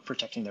job of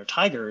protecting their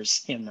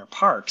tigers in their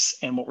parks.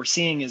 And what we're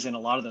seeing is in a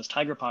lot of those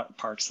tiger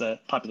parks, the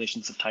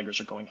populations of tigers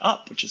are going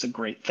up, which is a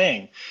great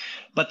thing.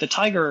 But the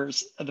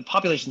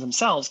populations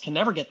themselves can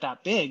never get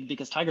that big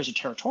because tigers are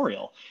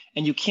territorial,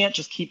 and you can't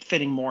just keep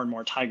fitting more and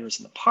more tigers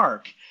in the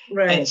park.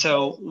 Right. And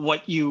so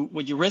what you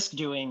risk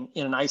doing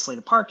in an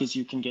isolated park is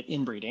you can get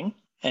inbreeding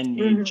and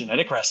need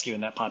genetic rescue in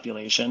that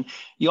population.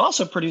 You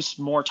also produce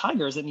more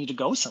tigers that need to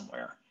go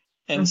somewhere.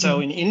 And so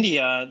in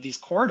India, these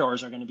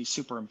corridors are going to be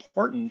super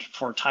important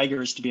for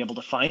tigers to be able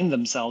to find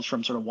themselves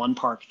from sort of one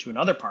park to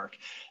another park.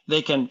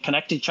 They can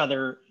connect each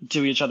other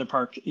to each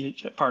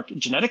park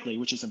genetically,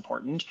 which is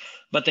important,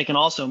 but they can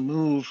also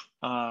move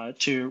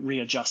to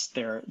readjust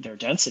their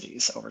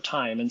densities over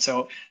time. And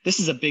so this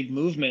is a big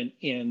movement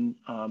in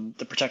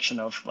the protection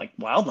of like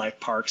wildlife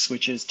parks,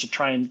 which is to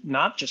try and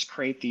not just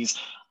create these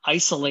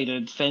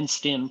isolated,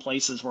 fenced-in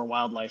places where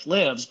wildlife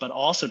lives, but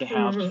also to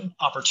have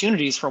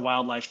opportunities for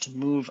wildlife to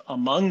move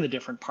among the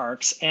different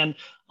parks, and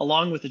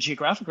along with the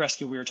geographic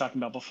rescue we were talking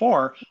about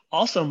before,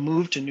 also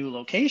move to new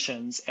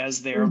locations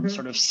as they're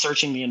sort of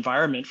searching the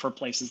environment for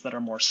places that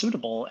are more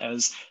suitable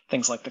as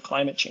things like the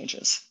climate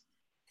changes.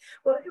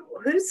 Well,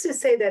 who's to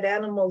say that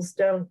animals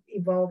don't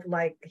evolve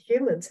like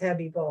humans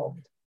have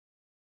evolved?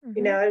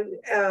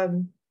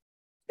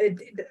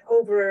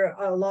 Over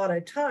a lot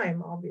of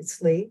time,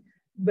 obviously,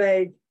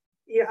 but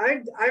yeah,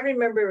 I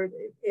remember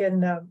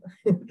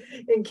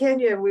in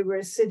Kenya, we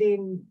were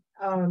sitting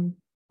on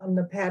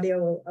the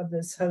patio of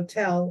this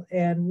hotel,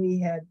 and we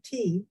had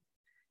tea,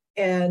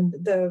 and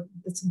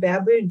this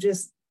baboon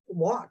just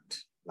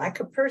walked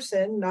like a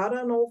person, not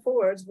on all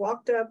fours,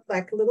 walked up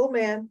like a little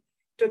man,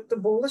 took the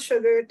bowl of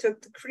sugar,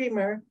 took the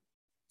creamer,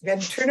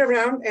 and turned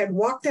around and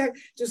walked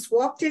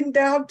in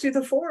down to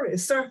the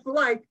forest. So I'm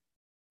like,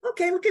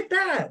 okay, look at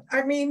that.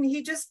 I mean,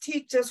 he just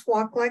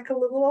walked like a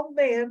little old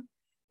man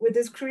with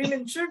his cream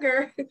and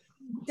sugar.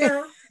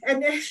 Yeah.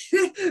 And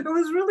it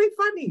was really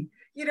funny,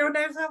 and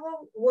I thought,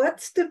 well,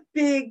 what's the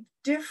big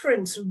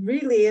difference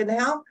really? And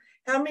how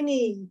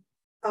many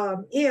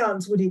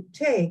eons would it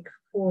take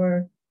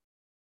for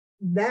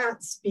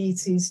that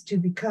species to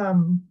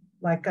become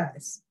like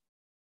us?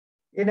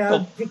 you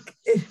know, Well,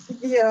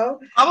 you know.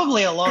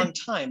 Probably a long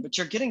time, but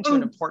you're getting to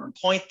an important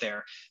point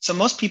there. So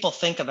most people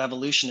think of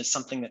evolution as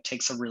something that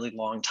takes a really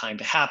long time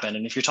to happen.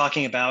 And if you're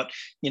talking about,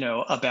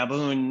 a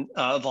baboon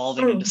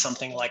evolving into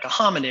something like a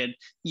hominid,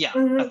 yeah,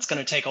 that's going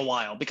to take a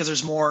while because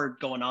there's more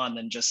going on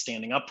than just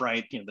standing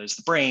upright. There's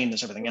the brain,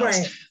 there's everything else.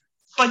 Right.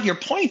 But your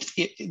point,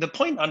 the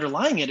point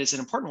underlying it is an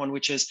important one,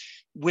 which is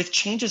with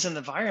changes in the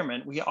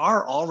environment, we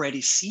are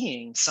already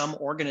seeing some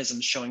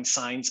organisms showing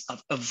signs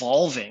of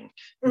evolving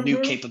new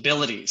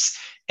capabilities.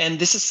 And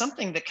this is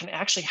something that can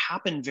actually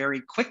happen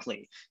very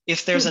quickly.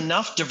 If there's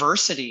enough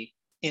diversity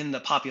in the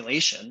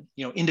population,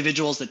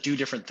 individuals that do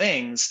different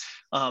things,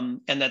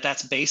 and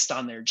that's based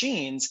on their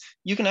genes,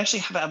 you can actually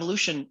have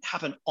evolution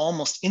happen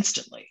almost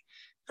instantly.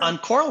 On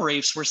coral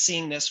reefs, we're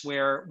seeing this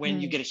where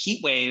when you get a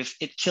heat wave,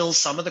 it kills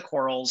some of the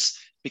corals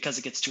because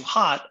it gets too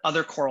hot,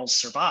 other corals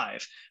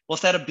survive. Well,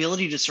 if that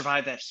ability to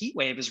survive that heat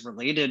wave is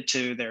related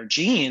to their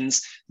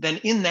genes, then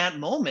in that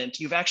moment,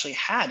 you've actually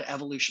had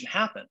evolution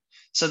happen.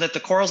 So that the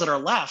corals that are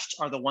left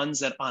are the ones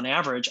that on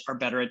average are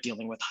better at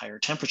dealing with higher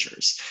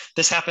temperatures.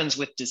 This happens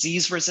with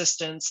disease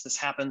resistance. This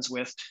happens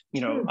with,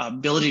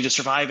 ability to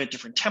survive at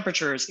different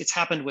temperatures. It's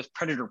happened with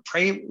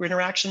predator-prey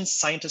interactions.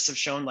 Scientists have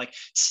shown like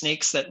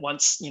snakes that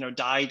once,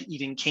 died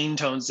eating cane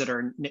toads that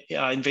are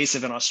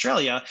invasive in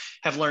Australia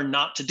have learned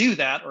not to do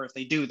that. Or if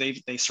they do,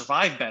 they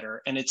survive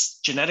better. And it's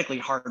genetically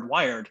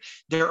hardwired.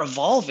 They're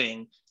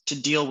evolving to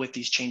deal with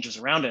these changes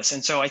around us.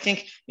 And so I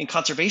think in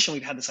conservation,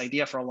 we've had this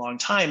idea for a long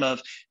time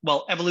of,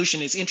 well,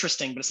 evolution is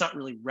interesting, but it's not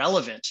really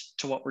relevant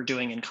to what we're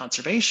doing in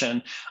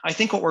conservation. I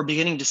think what we're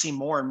beginning to see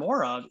more and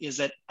more of is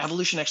that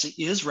evolution actually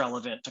is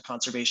relevant to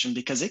conservation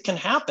because it can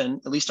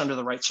happen, at least under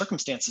the right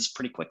circumstances,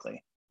 pretty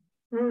quickly.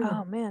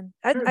 Oh man,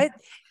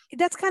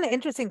 that's kind of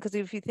interesting because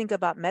if you think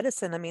about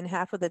medicine, I mean,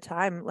 half of the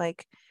time,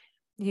 like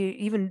you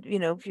even,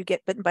 if you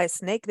get bitten by a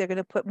snake, they're going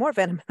to put more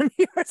venom in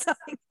you or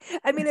something.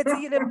 I mean, it's,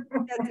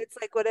 it's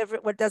like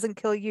what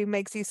doesn't kill you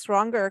makes you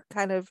stronger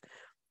kind of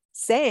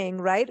saying,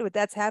 right? But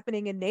that's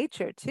happening in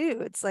nature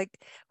too. It's like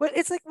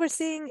we're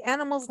seeing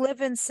animals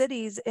live in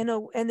cities and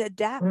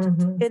adapt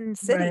in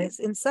cities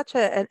in such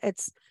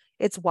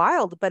it's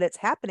wild, but it's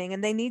happening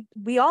and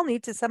we all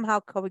need to somehow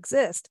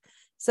coexist.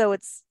 So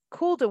it's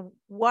cool to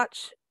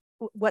watch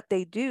what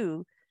they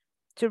do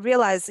to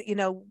realize,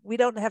 we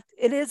don't have,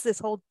 it is this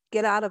whole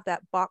get out of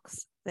that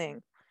box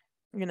thing.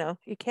 You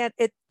can't,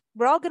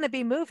 we're all going to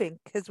be moving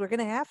because we're going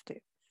to have to.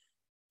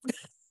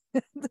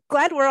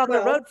 Glad we're on the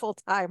road full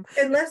time.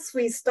 Unless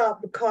we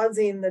stop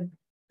causing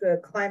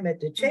the climate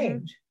to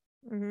change.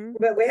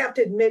 But we have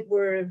to admit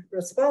we're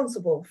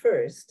responsible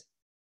first.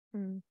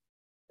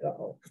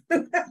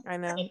 I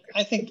know.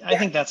 I think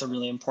that's a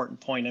really important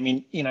point. I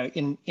mean,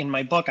 in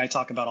my book, I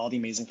talk about all the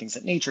amazing things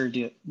that nature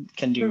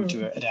can do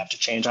to adapt to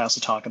change. I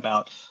also talk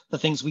about the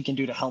things we can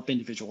do to help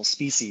individual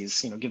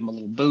species, give them a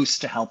little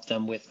boost to help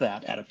them with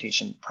that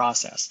adaptation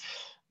process.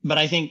 But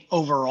I think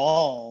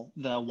overall,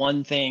 the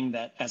one thing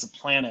that as a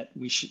planet,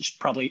 we should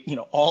probably,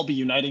 all be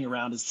uniting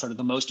around is sort of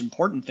the most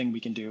important thing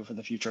we can do for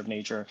the future of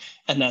nature.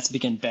 And that's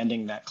begin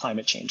bending that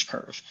climate change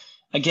curve.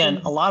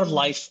 Again, a lot of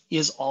life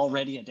is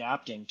already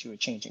adapting to a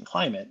changing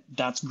climate.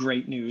 That's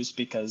great news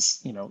because,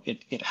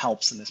 it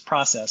helps in this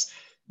process.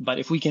 But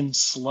if we can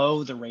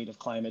slow the rate of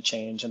climate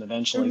change and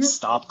eventually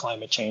stop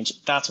climate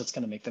change, that's what's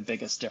going to make the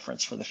biggest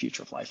difference for the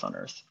future of life on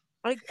Earth.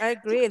 I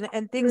agree.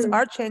 And things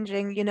are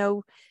changing,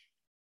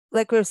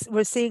 like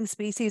we're seeing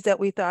species that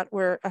we thought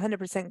were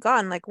 100%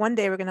 gone. Like one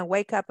day we're going to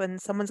wake up and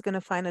someone's going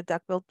to find a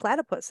duck-billed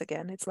platypus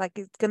again. It's like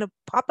it's going to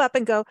pop up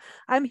and go,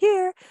 I'm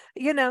here,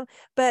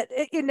 but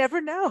you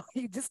never know.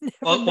 You just never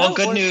know. Well,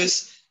 good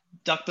news.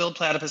 Duck-billed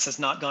platypus has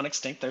not gone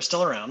extinct. They're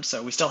still around.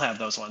 So we still have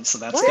those ones. So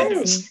that's good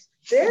news.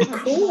 They're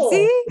cool.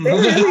 See? They're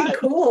really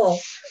cool.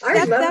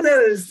 I love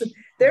those.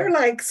 They're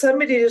like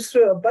somebody just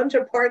threw a bunch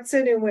of parts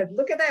in and went,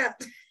 look at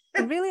that.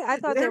 Really, I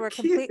thought they were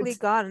completely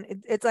gone.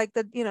 It's like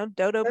the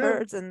dodo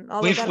birds and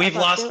all that.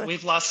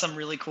 We've lost some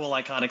really cool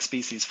iconic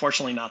species.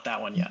 Fortunately, not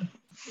that one yet.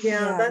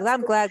 Yeah, well,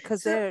 I'm glad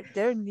because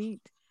they're neat.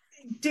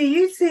 Do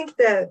you think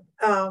that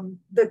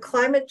the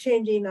climate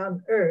changing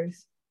on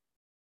Earth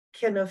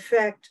can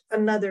affect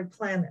another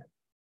planet?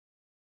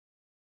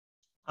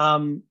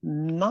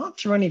 Not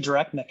through any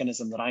direct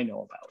mechanism that I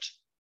know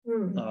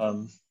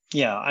about.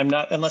 Yeah, I'm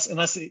not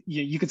unless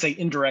you could say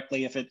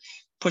indirectly if it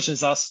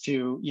pushes us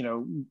to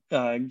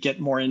get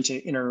more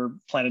into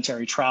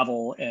interplanetary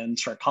travel and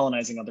start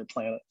colonizing other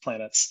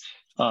planets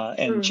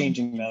and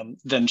changing them,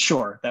 then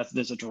sure,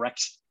 there's a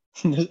direct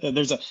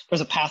there's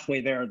a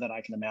pathway there that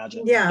I can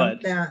imagine. Yeah,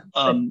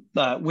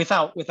 but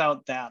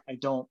without that, I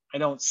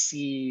don't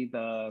see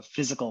the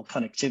physical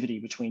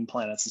connectivity between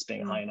planets as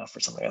being high enough for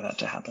something like that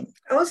to happen.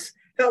 I always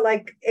felt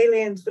like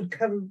aliens would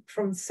come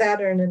from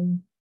Saturn and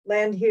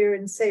land here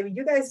and say, well,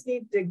 you guys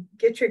need to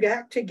get your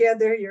act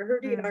together. You're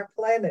hurting our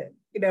planet.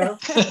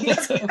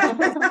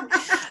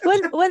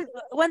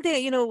 One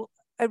thing,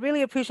 I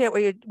really appreciate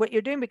what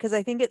you're doing because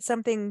I think it's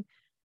something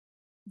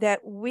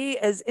that we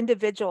as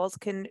individuals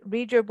can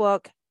read your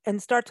book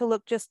and start to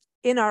look just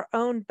in our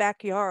own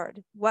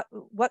backyard.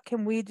 What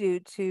can we do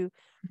to,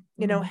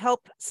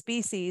 help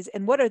species,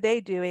 and what are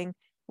they doing?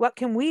 What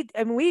can we,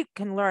 and we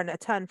can learn a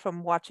ton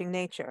from watching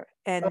nature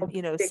and,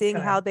 seeing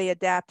how they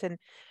adapt. And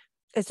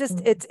it's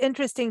just, it's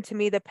interesting to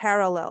me, the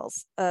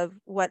parallels of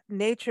what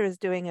nature is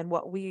doing and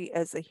what we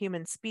as a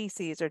human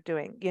species are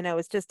doing.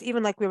 It's just,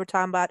 even like we were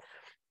talking about,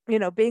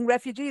 being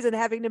refugees and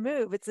having to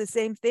move. It's the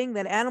same thing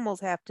that animals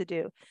have to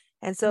do.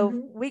 And so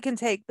we can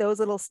take those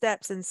little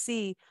steps and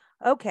see,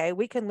 okay,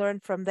 we can learn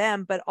from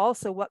them, but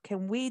also what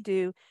can we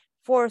do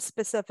for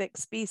specific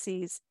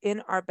species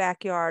in our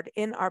backyard,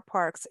 in our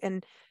parks,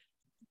 and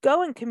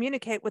go and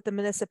communicate with the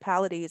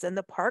municipalities and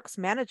the parks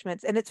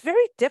management. And it's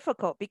very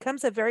difficult,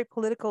 becomes a very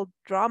political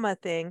drama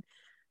thing,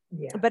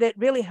 but it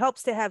really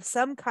helps to have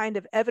some kind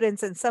of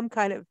evidence and some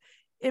kind of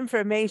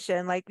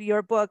information, like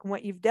your book and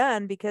what you've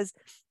done, because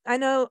I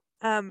know,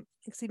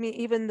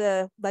 even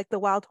the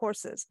wild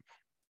horses,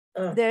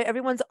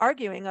 everyone's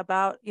arguing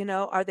about,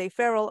 are they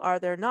feral, are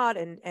they not?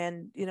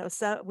 And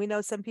we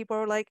know some people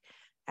are like,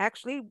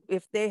 actually,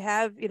 if they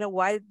have,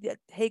 why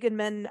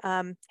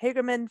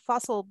Hagerman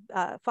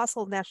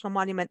Fossil National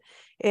Monument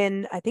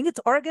in, I think it's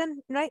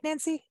Oregon, right,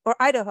 Nancy? Or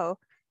Idaho.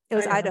 It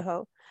was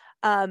Idaho.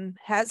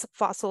 Has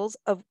fossils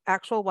of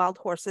actual wild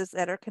horses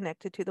that are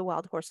connected to the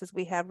wild horses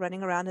we have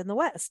running around in the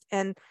West.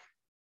 And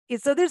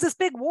so there's this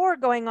big war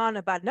going on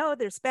about, no,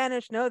 they're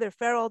Spanish, no, they're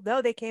feral,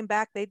 no, they came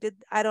back, they did,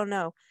 I don't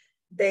know.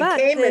 They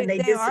came and they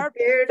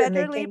disappeared and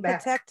they came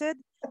back. Protected,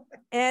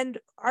 and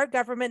our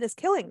government is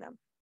killing them,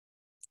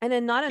 and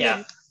then not in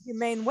a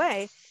humane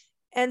way.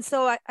 And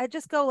so I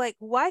just go like,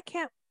 why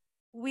can't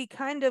we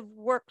kind of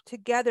work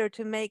together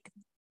to make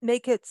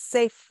it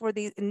safe for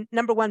these?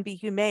 Number one, be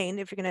humane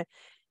if you're going to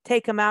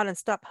take them out, and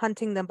stop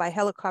hunting them by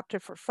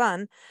helicopter for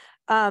fun,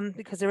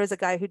 because there is a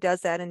guy who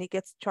does that and he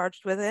gets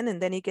charged with it and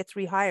then he gets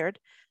rehired.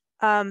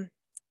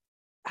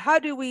 How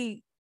do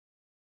we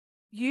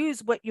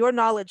use what your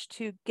knowledge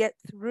to get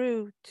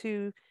through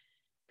to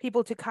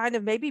people to kind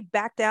of maybe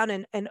back down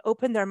and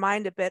open their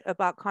mind a bit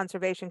about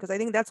conservation? Because I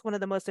think that's one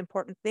of the most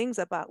important things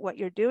about what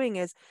you're doing,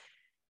 is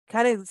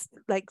kind of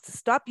like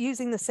stop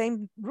using the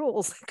same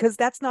rules, because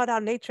that's not how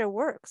nature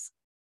works.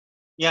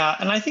 Yeah,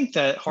 and I think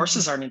that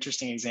horses are an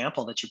interesting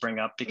example that you bring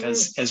up,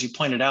 because as you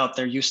pointed out,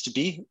 there used to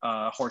be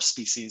horse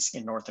species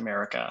in North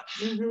America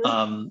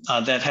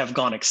that have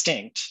gone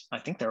extinct. I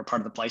think they were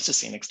part of the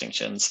Pleistocene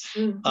extinctions.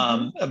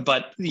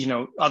 But,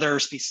 other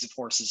species of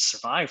horses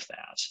survived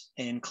that,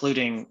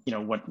 including,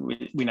 what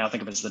we now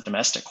think of as the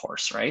domestic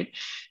horse, right?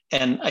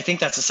 And I think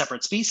that's a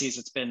separate species.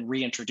 It's been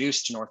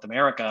reintroduced to North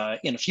America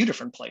in a few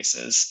different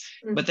places.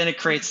 But then it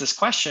creates this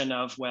question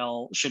of,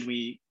 well, should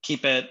we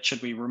keep it?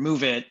 Should we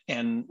remove it?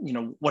 And,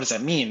 what does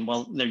that mean?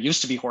 Well, there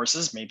used to be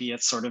horses. Maybe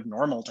it's sort of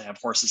normal to have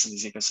horses in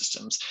these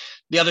ecosystems.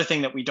 The other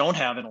thing that we don't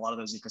have in a lot of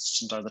those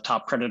ecosystems are the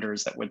top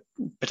predators that would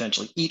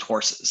potentially eat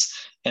horses.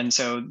 And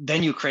so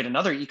then you create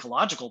another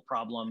ecological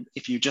problem.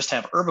 If you just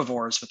have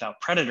herbivores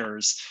without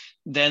predators,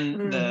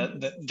 then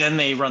then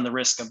they run the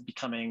risk of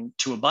becoming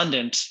too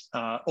abundant,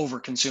 over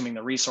consuming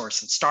the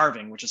resource and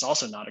starving, which is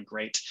also not a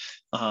great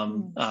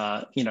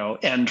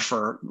end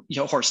for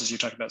horses. You're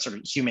talking about sort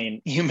of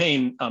humane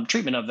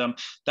treatment of them.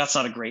 That's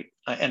not a great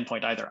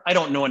endpoint either. I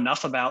don't know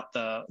enough about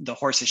the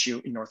horse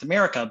issue in North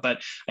America,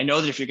 but I know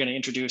that if you're going to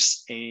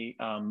introduce a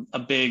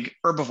big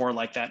herbivore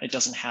like that, it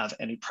doesn't have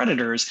any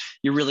predators,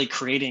 you're really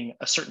creating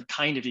a certain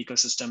kind of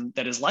ecosystem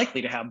that is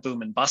likely to have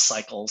boom and bust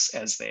cycles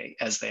as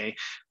they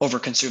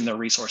overconsume their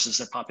resources.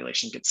 Their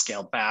population gets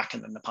scaled back,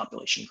 and then the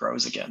population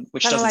grows again,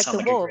 which doesn't sound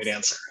like a great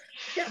answer.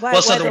 Yeah.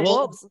 Well, so the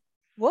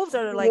wolves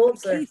are like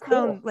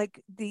keystone,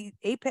 like the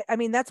apex. I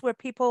mean, that's where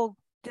people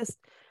just,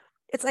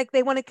 it's like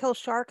they want to kill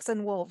sharks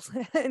and wolves,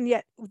 and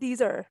yet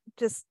these are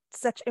just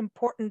such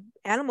important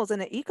animals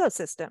in an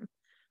ecosystem.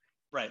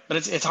 Right,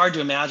 but it's hard to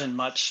imagine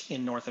much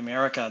in North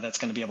America that's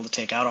going to be able to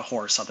take out a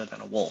horse other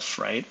than a wolf,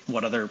 right?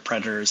 What other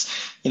predators?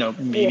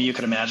 Maybe you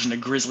could imagine a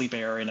grizzly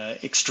bear in an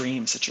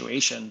extreme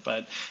situation,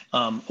 but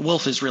a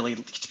wolf is really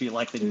to be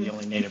likely to be the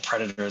only native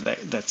predator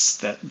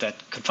that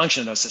could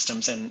function in those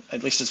systems. And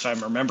at least if I'm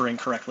remembering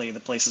correctly,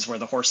 the places where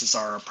the horses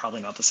are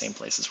probably not the same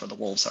places where the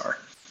wolves are.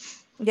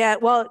 Yeah,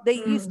 well, they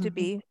used to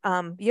be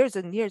years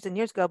and years and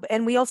years ago,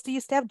 and we also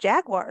used to have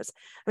jaguars.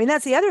 I mean,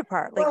 that's the other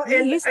part. Like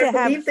we used to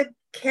I believe the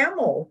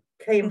camel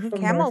came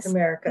from North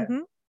America,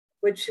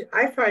 which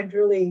I find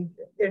really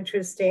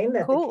interesting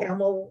that the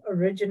camel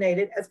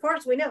originated, as far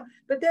as we know.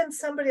 But then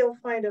somebody will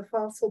find a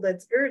fossil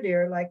that's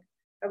earlier. Like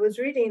I was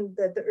reading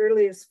that the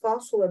earliest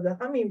fossil of the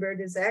hummingbird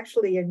is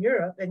actually in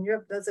Europe, and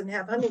Europe doesn't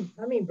have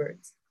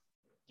hummingbirds.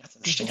 That's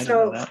interesting. I didn't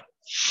know that.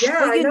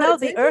 Yeah, well,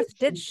 the Earth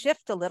did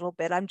shift a little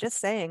bit. I'm just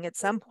saying, at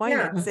some point,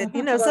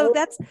 so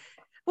that's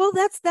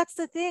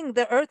the thing.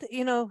 The Earth,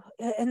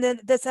 and then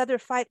this other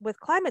fight with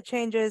climate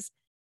change is,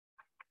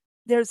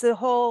 there's a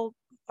whole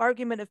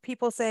argument of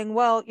people saying,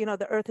 well,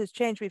 the Earth has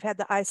changed. We've had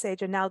the ice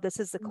age, and now this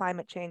is the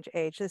climate change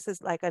age. This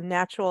is like a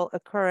natural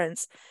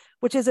occurrence,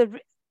 which is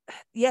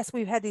yes,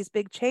 we've had these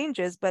big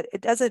changes, but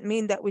it doesn't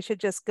mean that we should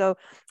just go,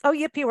 oh,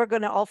 yippee, we're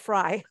going to all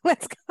fry.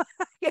 Let's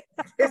go.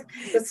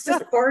 Let's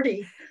just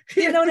party.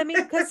 You know what I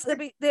mean? Because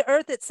the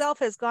earth itself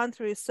has gone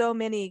through so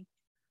many,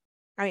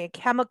 I mean,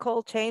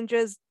 chemical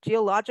changes,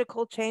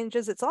 geological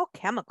changes. It's all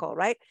chemical,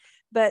 right?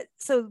 But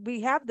so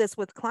we have this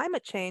with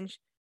climate change,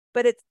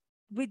 but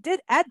we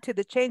did add to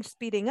the change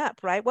speeding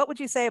up, right? What would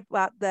you say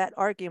about that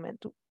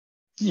argument?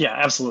 Yeah,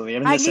 absolutely. I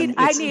mean,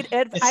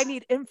 I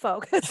need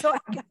info so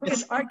I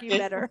can argue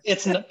better.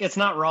 It's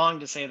not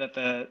wrong to say that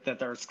the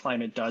Earth's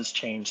climate does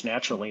change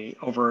naturally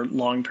over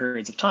long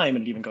periods of time,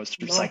 and it even goes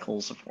through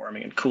cycles of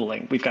warming and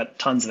cooling. We've got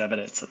tons of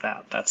evidence of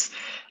that. That's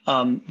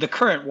the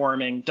current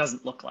warming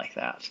doesn't look like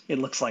that. It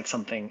looks like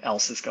something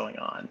else is going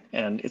on,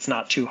 and it's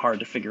not too hard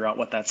to figure out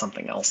what that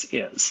something else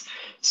is.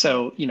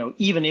 So,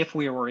 even if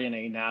we were in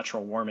a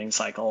natural warming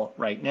cycle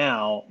right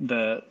now,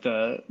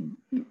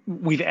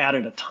 we've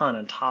added a ton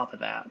on top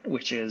of that,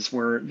 which is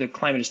where the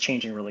climate is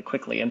changing really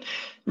quickly. And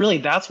really,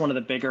 that's one of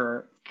the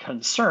bigger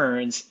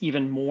concerns,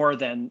 even more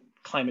than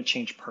climate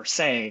change per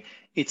se.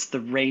 It's the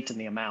rate and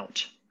the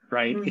amount,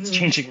 right? Mm-hmm. It's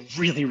changing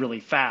really, really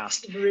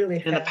fast. Really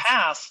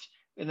fast.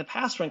 In the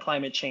past, when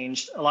climate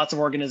changed, lots of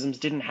organisms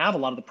didn't have a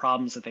lot of the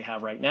problems that they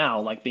have right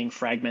now, like being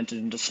fragmented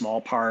into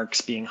small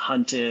parks, being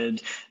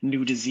hunted,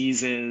 new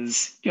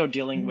diseases,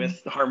 dealing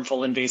with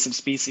harmful invasive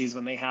species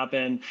when they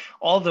happen.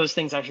 All of those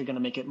things actually going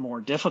to make it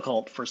more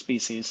difficult for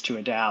species to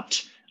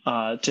adapt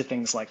to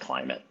things like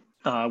climate.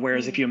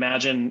 Whereas if you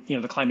imagine,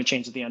 the climate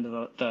change at the end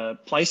of the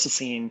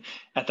Pleistocene,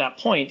 at that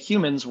point,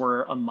 humans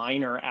were a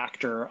minor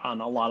actor on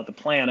a lot of the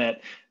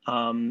planet.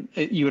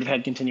 You would have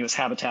had continuous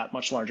habitat,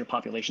 much larger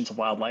populations of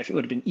wildlife. It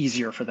would have been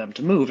easier for them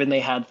to move, and they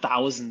had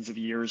thousands of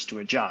years to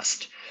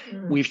adjust.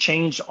 We've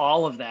changed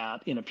all of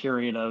that in a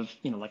period of,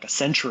 like a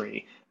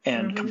century,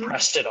 and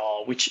compressed it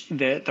all, which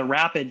the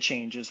rapid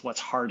change is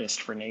what's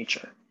hardest for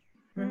nature.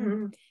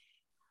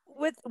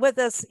 With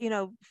us,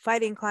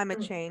 fighting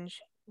climate change,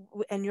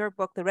 and your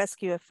book, The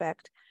Rescue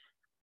Effect,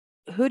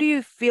 who do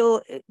you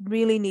feel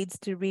really needs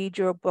to read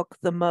your book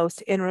the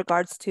most in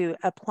regards to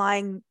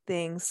applying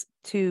things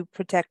to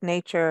protect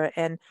nature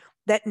and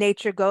let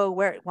nature go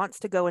where it wants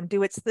to go and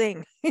do its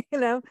thing?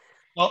 Well,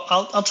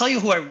 I'll tell you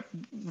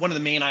one of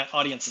the main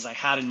audiences I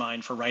had in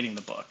mind for writing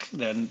the book.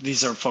 Then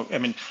these are folks, I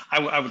mean,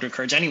 I would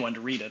encourage anyone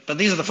to read it, but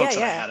these are the folks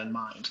that I had in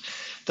mind.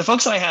 The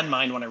folks that I had in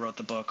mind when I wrote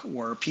the book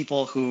were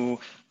people who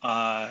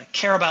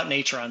care about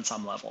nature on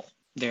some level.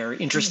 They're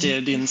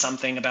interested in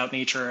something about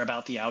nature,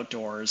 about the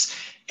outdoors,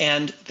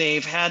 and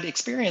they've had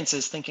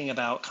experiences thinking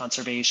about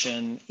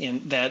conservation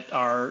that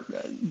are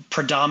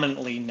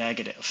predominantly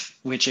negative,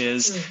 which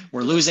is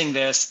we're losing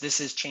this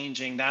is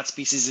changing, that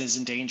species is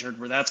endangered,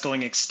 where that's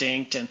going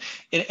extinct, and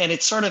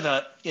it's sort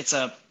of it's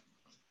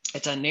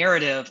a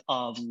narrative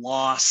of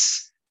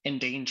loss and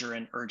danger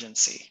and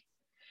urgency,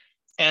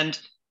 and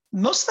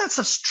most of that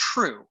stuff's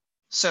true.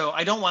 So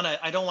I don't want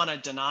to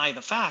deny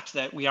the fact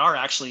that we are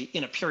actually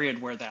in a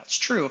period where that's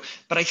true.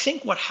 But I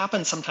think what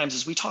happens sometimes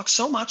is we talk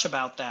so much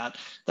about that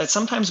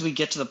sometimes we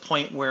get to the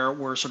point where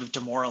we're sort of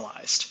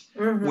demoralized,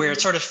 where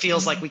it sort of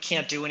feels like we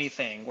can't do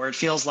anything, where it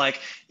feels like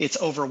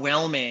it's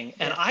overwhelming.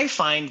 And I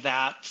find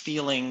that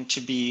feeling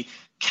to be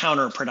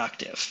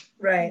counterproductive.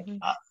 Right.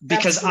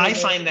 Because absolutely. I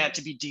find that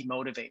to be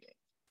demotivating.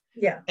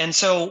 Yeah. And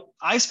so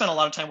I spent a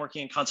lot of time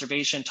working in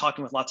conservation,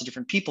 talking with lots of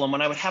different people. And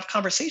when I would have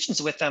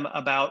conversations with them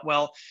about,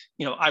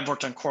 I've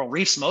worked on coral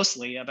reefs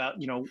mostly, about,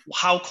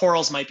 how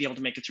corals might be able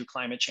to make it through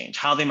climate change,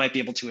 how they might be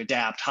able to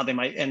adapt, how we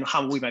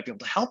might be able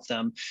to help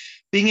them.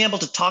 Being able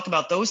to talk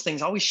about those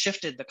things always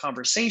shifted the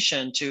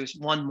conversation to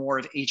one more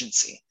of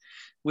agency,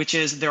 which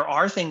is there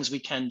are things we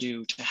can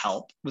do to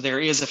help. There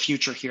is a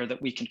future here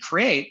that we can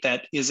create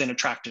that is an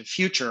attractive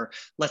future.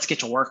 Let's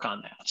get to work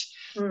on that.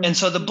 And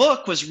so the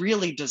book was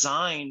really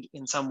designed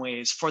in some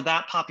ways for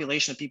that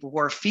population of people who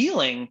are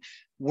feeling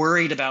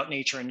worried about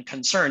nature and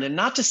concerned. And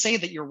not to say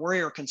that your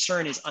worry or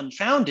concern is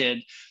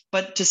unfounded,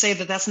 but to say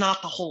that that's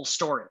not the whole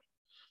story.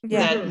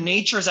 Yeah. That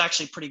nature is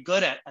actually pretty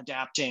good at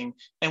adapting,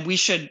 and we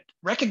should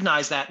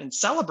recognize that and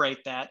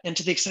celebrate that. And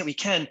to the extent we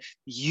can,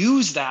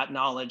 use that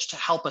knowledge to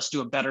help us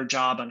do a better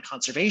job on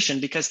conservation.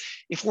 Because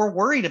if we're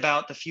worried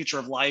about the future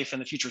of life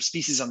and the future of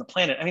species on the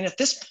planet, I mean, at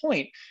this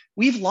point,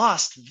 we've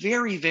lost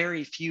very,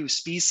 very few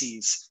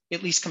species,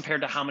 at least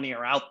compared to how many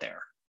are out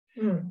there.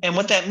 And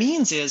what that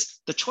means is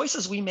the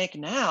choices we make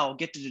now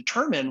get to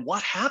determine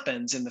what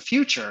happens in the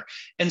future.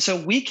 And so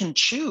we can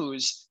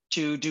choose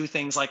to do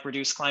things like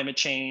reduce climate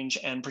change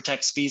and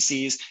protect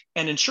species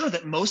and ensure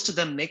that most of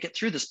them make it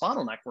through this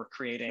bottleneck we're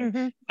creating.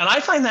 And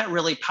I find that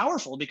really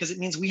powerful because it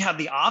means we have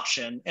the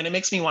option, and it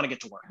makes me want to get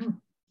to work.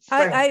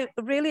 I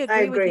really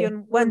agree with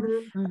you.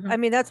 And I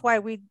mean, that's why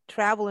we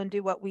travel and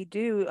do what we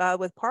do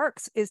with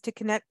parks, is to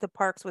connect the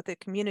parks with the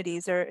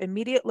communities or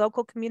immediate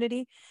local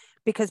community,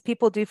 because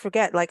people do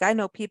forget. Like, I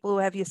know people who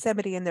have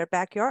Yosemite in their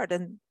backyard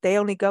and they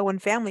only go when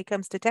family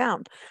comes to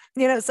town,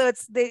 so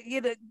it's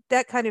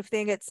that kind of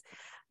thing.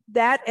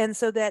 that, and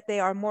so that they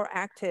are more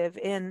active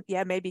in,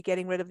 maybe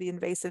getting rid of the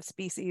invasive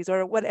species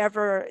or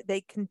whatever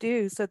they can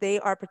do, so they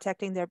are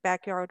protecting their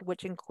backyard,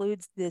 which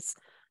includes this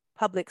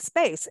public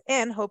space,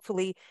 and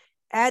hopefully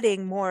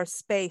adding more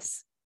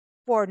space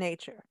for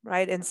nature,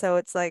 right? And so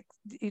it's like,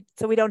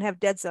 so we don't have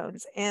dead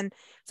zones, and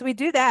so we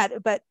do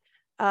that, but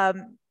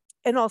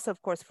and also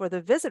of course for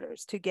the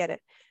visitors to get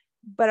it.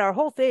 But our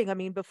whole thing, I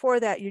mean, before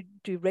that, you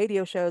do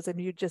radio shows, and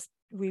you'd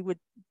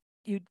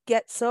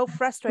get so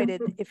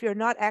frustrated if you're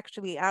not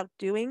actually out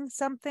doing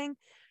something.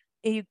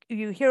 You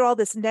hear all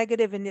this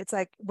negative, and it's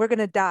like, we're going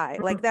to die.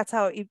 Like, that's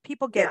how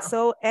people get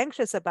so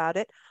anxious about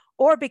it,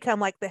 or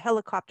become like the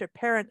helicopter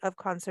parent of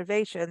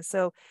conservation.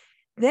 So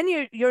then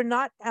you're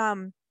not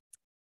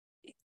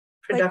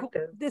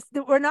productive.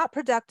 We're not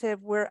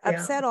productive. We're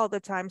upset all the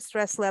time.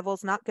 Stress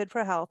levels, not good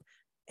for health.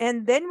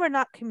 And then we're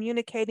not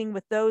communicating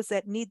with those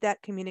that need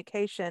that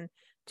communication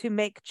to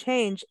make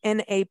change in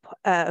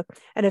an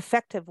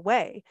effective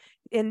way.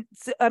 And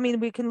so, I mean,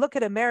 we can look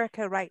at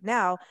America right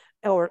now,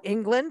 or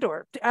England,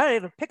 or I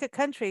don't know, pick a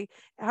country,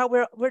 how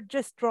we're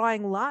just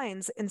drawing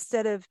lines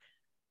instead of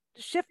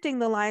shifting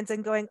the lines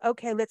and going,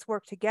 okay, let's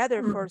work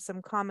together for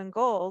some common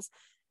goals.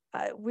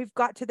 We've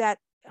got to that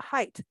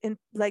height, and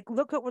like,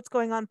 look at what's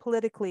going on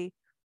politically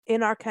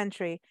in our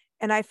country.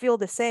 And I feel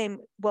the same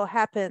will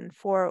happen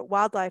for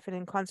wildlife and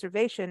in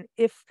conservation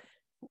if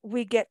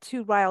we get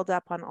too riled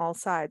up on all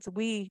sides.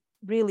 We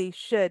really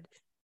should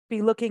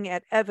be looking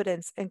at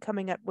evidence and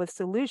coming up with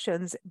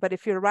solutions. But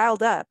if you're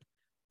riled up,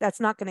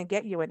 that's not going to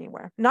get you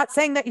anywhere. Not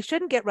saying that you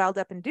shouldn't get riled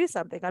up and do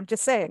something. I'm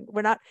just saying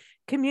we're not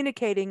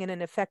communicating in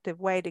an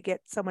effective way to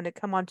get someone to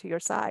come onto your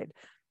side.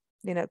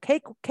 You know,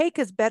 cake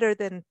is better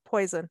than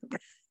poison.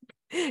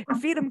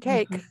 Feed them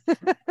cake.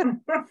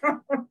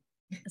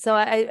 So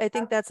I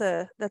think that's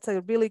a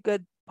really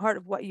good part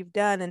of what you've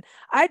done. And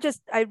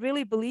I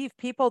really believe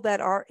people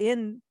that are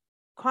in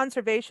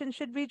conservation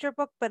should read your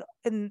book, but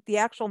in the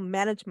actual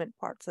management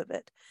parts of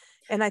it.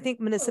 And I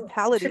think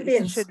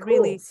municipalities should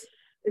really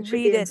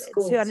read it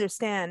to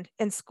understand.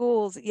 And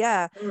schools,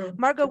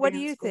 Margot, what do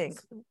you think?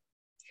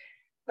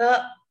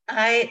 Well,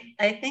 I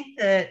think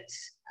that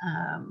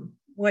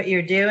what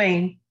you're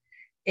doing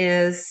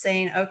is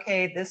saying,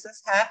 okay, this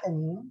is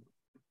happening.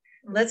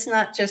 Let's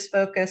not just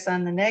focus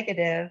on the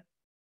negative.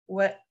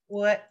 What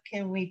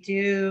can we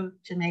do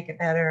to make it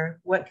better?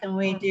 What can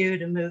we do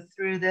to move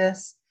through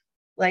this?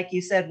 Like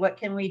you said, what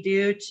can we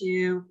do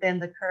to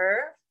bend the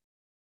curve?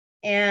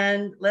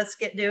 And let's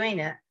get doing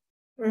it.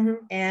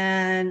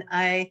 And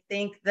I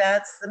think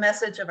that's the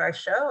message of our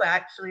show,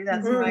 actually.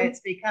 That's why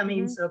it's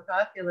becoming so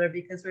popular,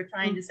 because we're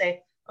trying to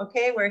say,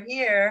 okay, we're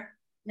here.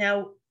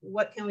 Now,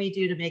 what can we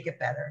do to make it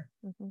better?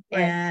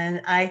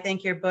 And I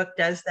think your book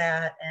does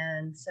that.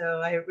 And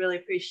so I really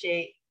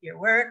appreciate your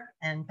work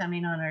and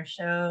coming on our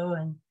show.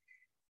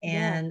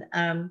 And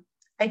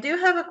I do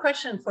have a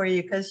question for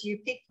you, because you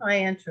piqued my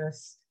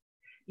interest.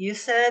 You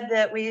said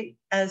that we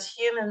as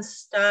humans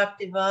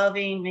stopped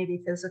evolving,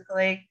 maybe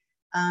physically,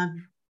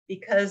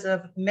 because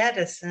of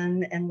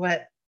medicine and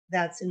what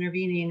that's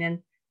intervening. And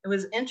it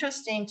was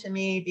interesting to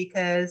me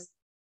because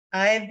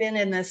I've been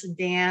in this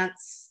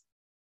dance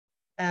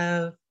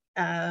of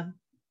a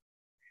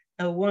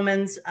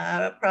woman's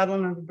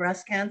problem of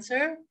breast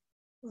cancer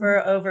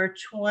for over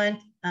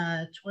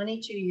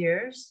 22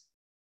 years.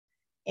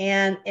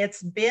 And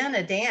it's been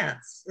a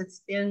dance.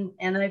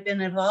 And I've been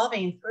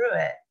evolving through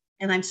it,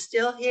 and I'm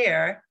still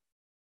here,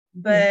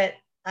 but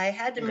I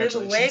had to move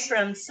away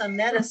from some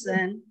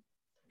medicine,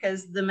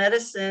 because the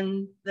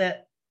medicine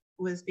that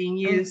was being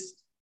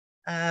used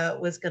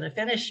was going to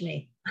finish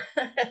me.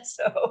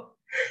 So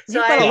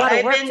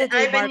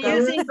I've been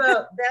using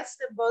both, best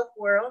of both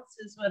worlds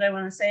is what I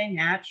want to say,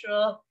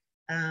 natural,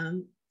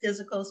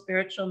 physical,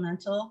 spiritual,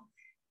 mental,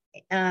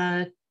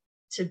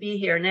 to be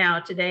here now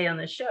today on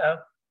the show.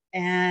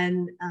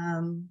 And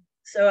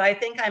so I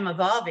think I'm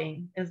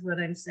evolving is what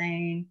I'm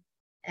saying.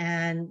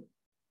 And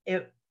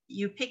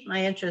you piqued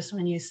my interest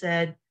when you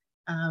said,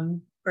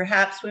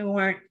 perhaps we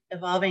weren't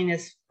evolving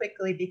as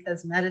quickly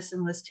because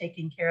medicine was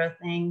taking care of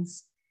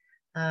things.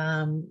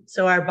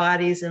 So our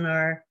bodies and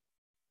our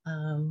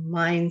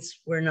minds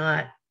were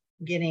not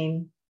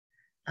getting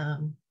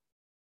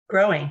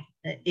growing,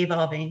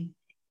 evolving.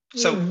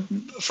 So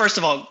first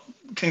of all,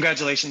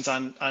 congratulations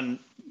on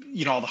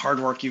all the hard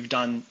work you've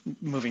done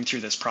moving through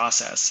this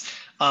process.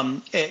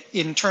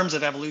 In terms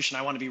of evolution,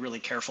 I want to be really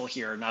careful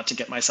here, not to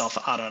get myself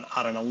out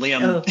on a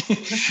limb,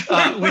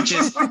 which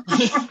is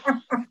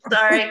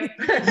sorry.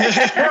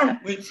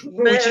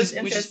 which is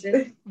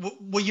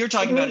what you're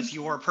talking about is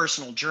your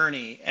personal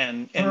journey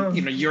and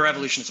your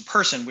evolution as a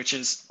person, which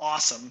is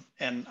awesome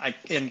and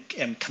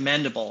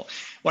commendable.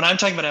 When I'm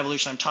talking about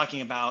evolution, I'm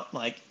talking about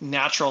like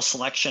natural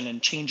selection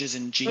and changes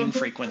in gene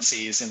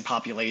frequencies in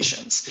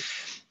populations.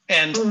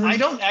 And I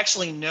don't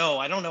actually know.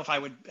 I don't know if I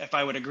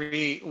would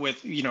agree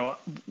with,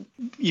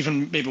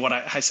 even maybe what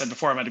I said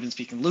before. I might have been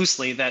speaking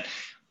loosely, that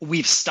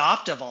we've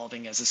stopped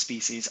evolving as a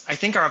species. I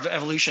think our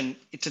evolution,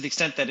 to the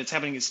extent that it's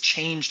happening, has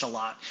changed a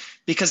lot,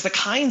 because the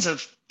kinds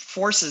of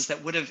forces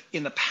that would have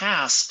in the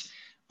past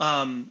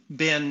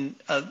been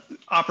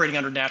operating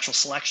under natural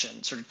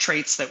selection, sort of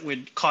traits that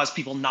would cause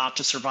people not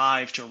to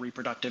survive to a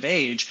reproductive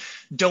age,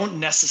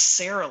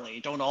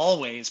 don't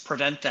always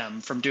prevent them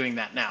from doing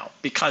that now,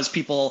 because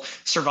people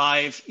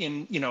survive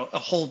in a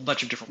whole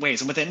bunch of different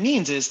ways. And what that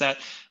means is that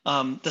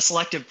the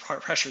selective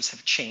pressures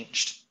have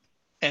changed.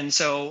 And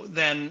so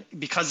then,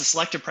 because the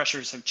selective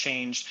pressures have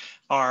changed,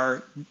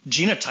 our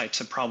genotypes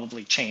have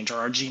probably changed, or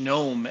our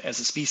genome as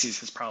a species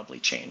has probably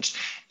changed.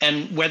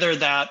 And whether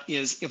that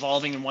is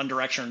evolving in one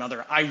direction or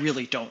another, I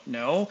really don't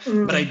know.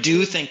 But I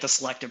do think the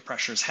selective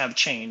pressures have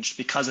changed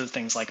because of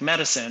things like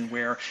medicine,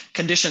 where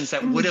conditions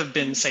that would have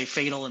been, say,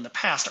 fatal in the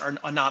past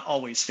are not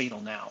always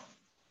fatal now.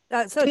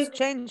 So it's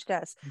changed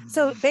us.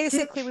 So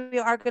basically, we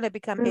are going to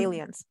become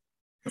aliens.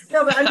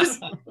 No, but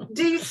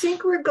do you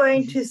think we're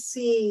going to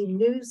see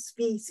new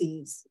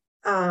species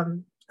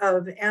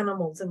of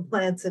animals and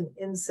plants and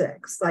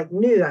insects, like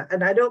new,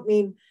 and I don't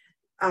mean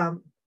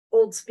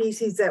old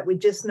species that we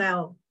just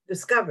now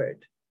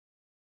discovered.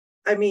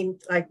 I mean,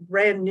 like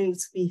brand new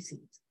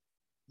species.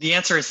 The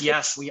answer is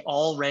yes, we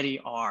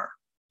already are.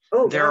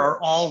 There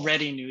are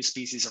already new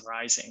species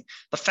arising.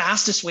 The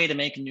fastest way to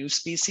make new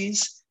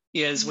species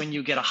is when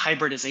you get a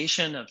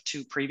hybridization of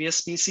two previous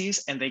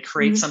species and they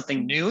create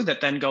something new that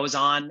then goes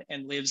on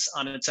and lives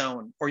on its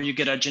own, or you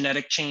get a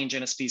genetic change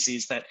in a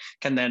species that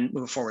can then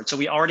move forward. So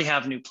we already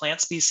have new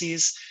plant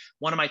species.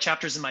 One of my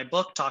chapters in my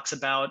book talks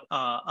about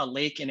a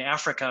lake in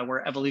Africa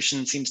where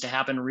evolution seems to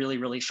happen really,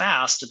 really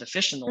fast to the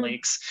fish in the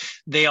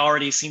lakes. They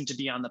already seem to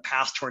be on the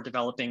path toward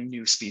developing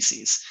new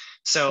species.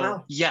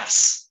 So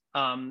yes,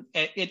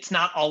 it's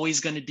not always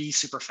going to be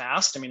super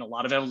fast. I mean, a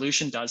lot of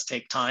evolution does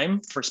take time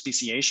for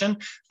speciation,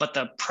 but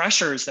the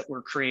pressures that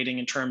we're creating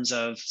in terms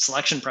of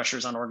selection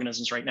pressures on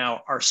organisms right now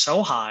are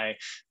so high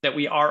that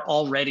we are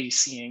already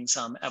seeing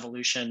some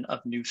evolution of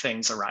new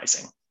things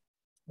arising.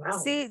 Wow.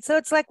 See, so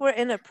it's like we're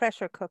in a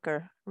pressure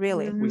cooker,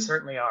 really. We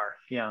certainly are.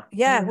 Yeah.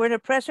 Yeah, we're in a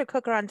pressure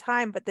cooker on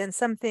time, but then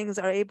some things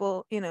are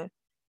able,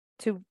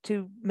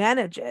 to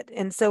manage it.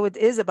 And so it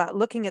is about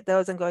looking at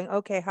those and going,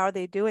 okay, how are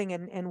they doing,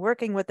 and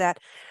working with that.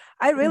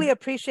 I really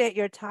appreciate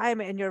your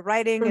time and your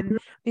writing, and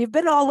you've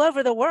been all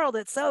over the world.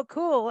 It's so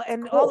cool.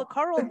 And all the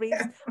coral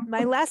reefs.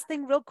 My last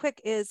thing real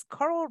quick is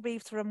coral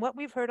reefs, from what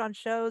we've heard on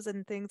shows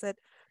and things, that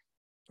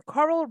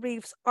coral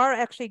reefs are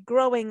actually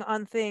growing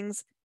on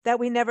things that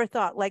we never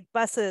thought, like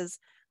buses,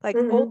 like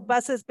old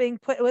buses being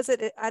put,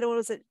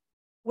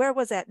 where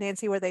was that,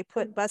 Nancy, where they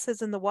put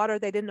buses in the water?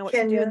 They didn't know what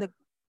to do in the,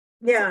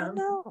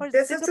 or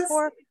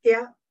Singapore?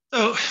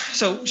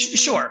 So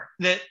sure,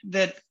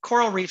 that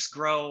coral reefs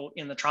grow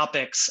in the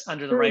tropics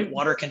under the right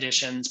water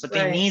conditions, but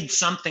they need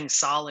something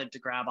solid to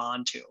grab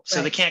onto.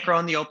 So they can't grow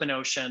in the open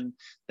ocean.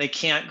 They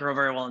can't grow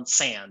very well in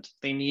sand.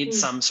 They need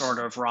some sort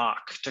of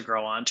rock to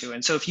grow onto.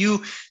 And so if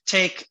you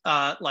take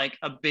like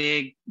a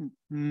big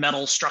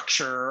metal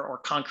structure or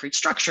concrete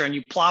structure and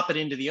you plop it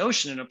into the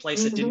ocean in a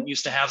place that didn't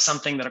used to have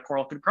something that a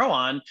coral could grow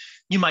on,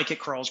 you might get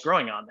corals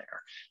growing on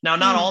there. Now,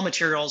 not all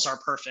materials are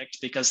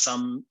perfect, because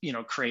some,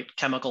 create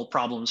chemical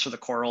problems for the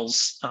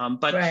corals.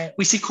 But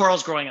we see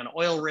corals growing on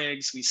oil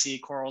rigs. We see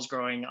corals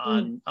growing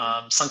on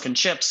sunken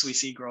ships. We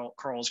see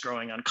corals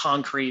growing on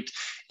concrete.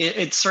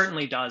 It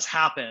certainly does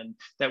happen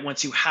that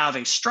once you have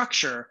a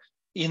structure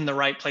in the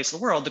right place of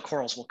the world, the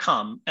corals will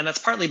come. And that's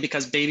partly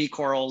because baby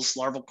corals,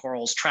 larval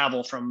corals,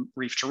 travel from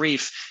reef to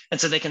reef.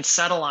 And so they can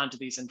settle onto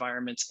these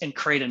environments and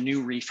create a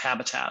new reef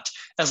habitat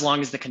as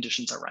long as the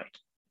conditions are right.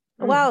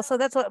 Wow. So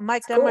that's what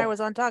Mike Dunbar was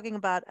on talking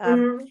about,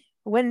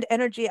 wind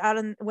energy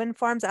wind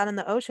farms out in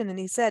the ocean. And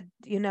he said,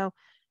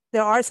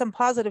 there are some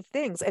positive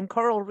things, and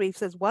coral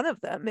reefs is one of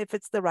them, if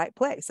it's the right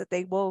place, that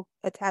they will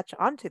attach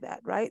onto that,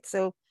 right?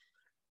 So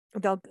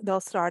they'll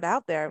start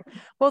out there.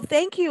 Well,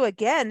 thank you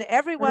again,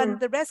 everyone.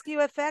 The Rescue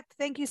Effect,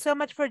 thank you so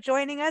much for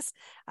joining us.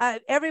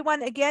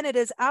 Everyone, again, it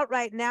is out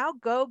right now.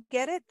 Go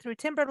get it through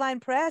Timberline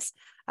Press.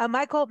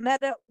 Michael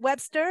Meta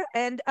Webster.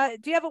 And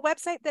do you have a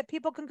website that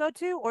people can go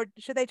to, or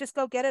should they just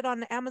go get it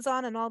on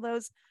Amazon and all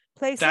those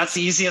places? That's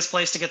the easiest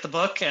place to get the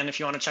book. And if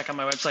you want to check out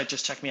my website,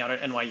 just check me out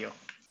at NYU.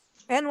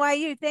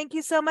 NYU. Thank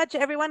you so much,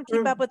 everyone.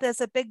 Keep up with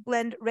us at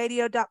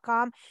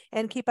bigblendradio.com,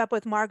 and keep up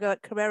with Margot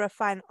at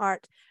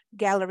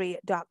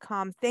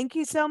CarreraFineArtGallery.com. Thank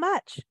you so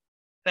much.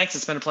 Thanks.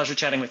 It's been a pleasure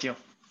chatting with you.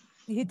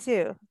 You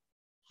too.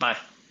 Bye.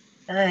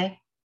 Bye.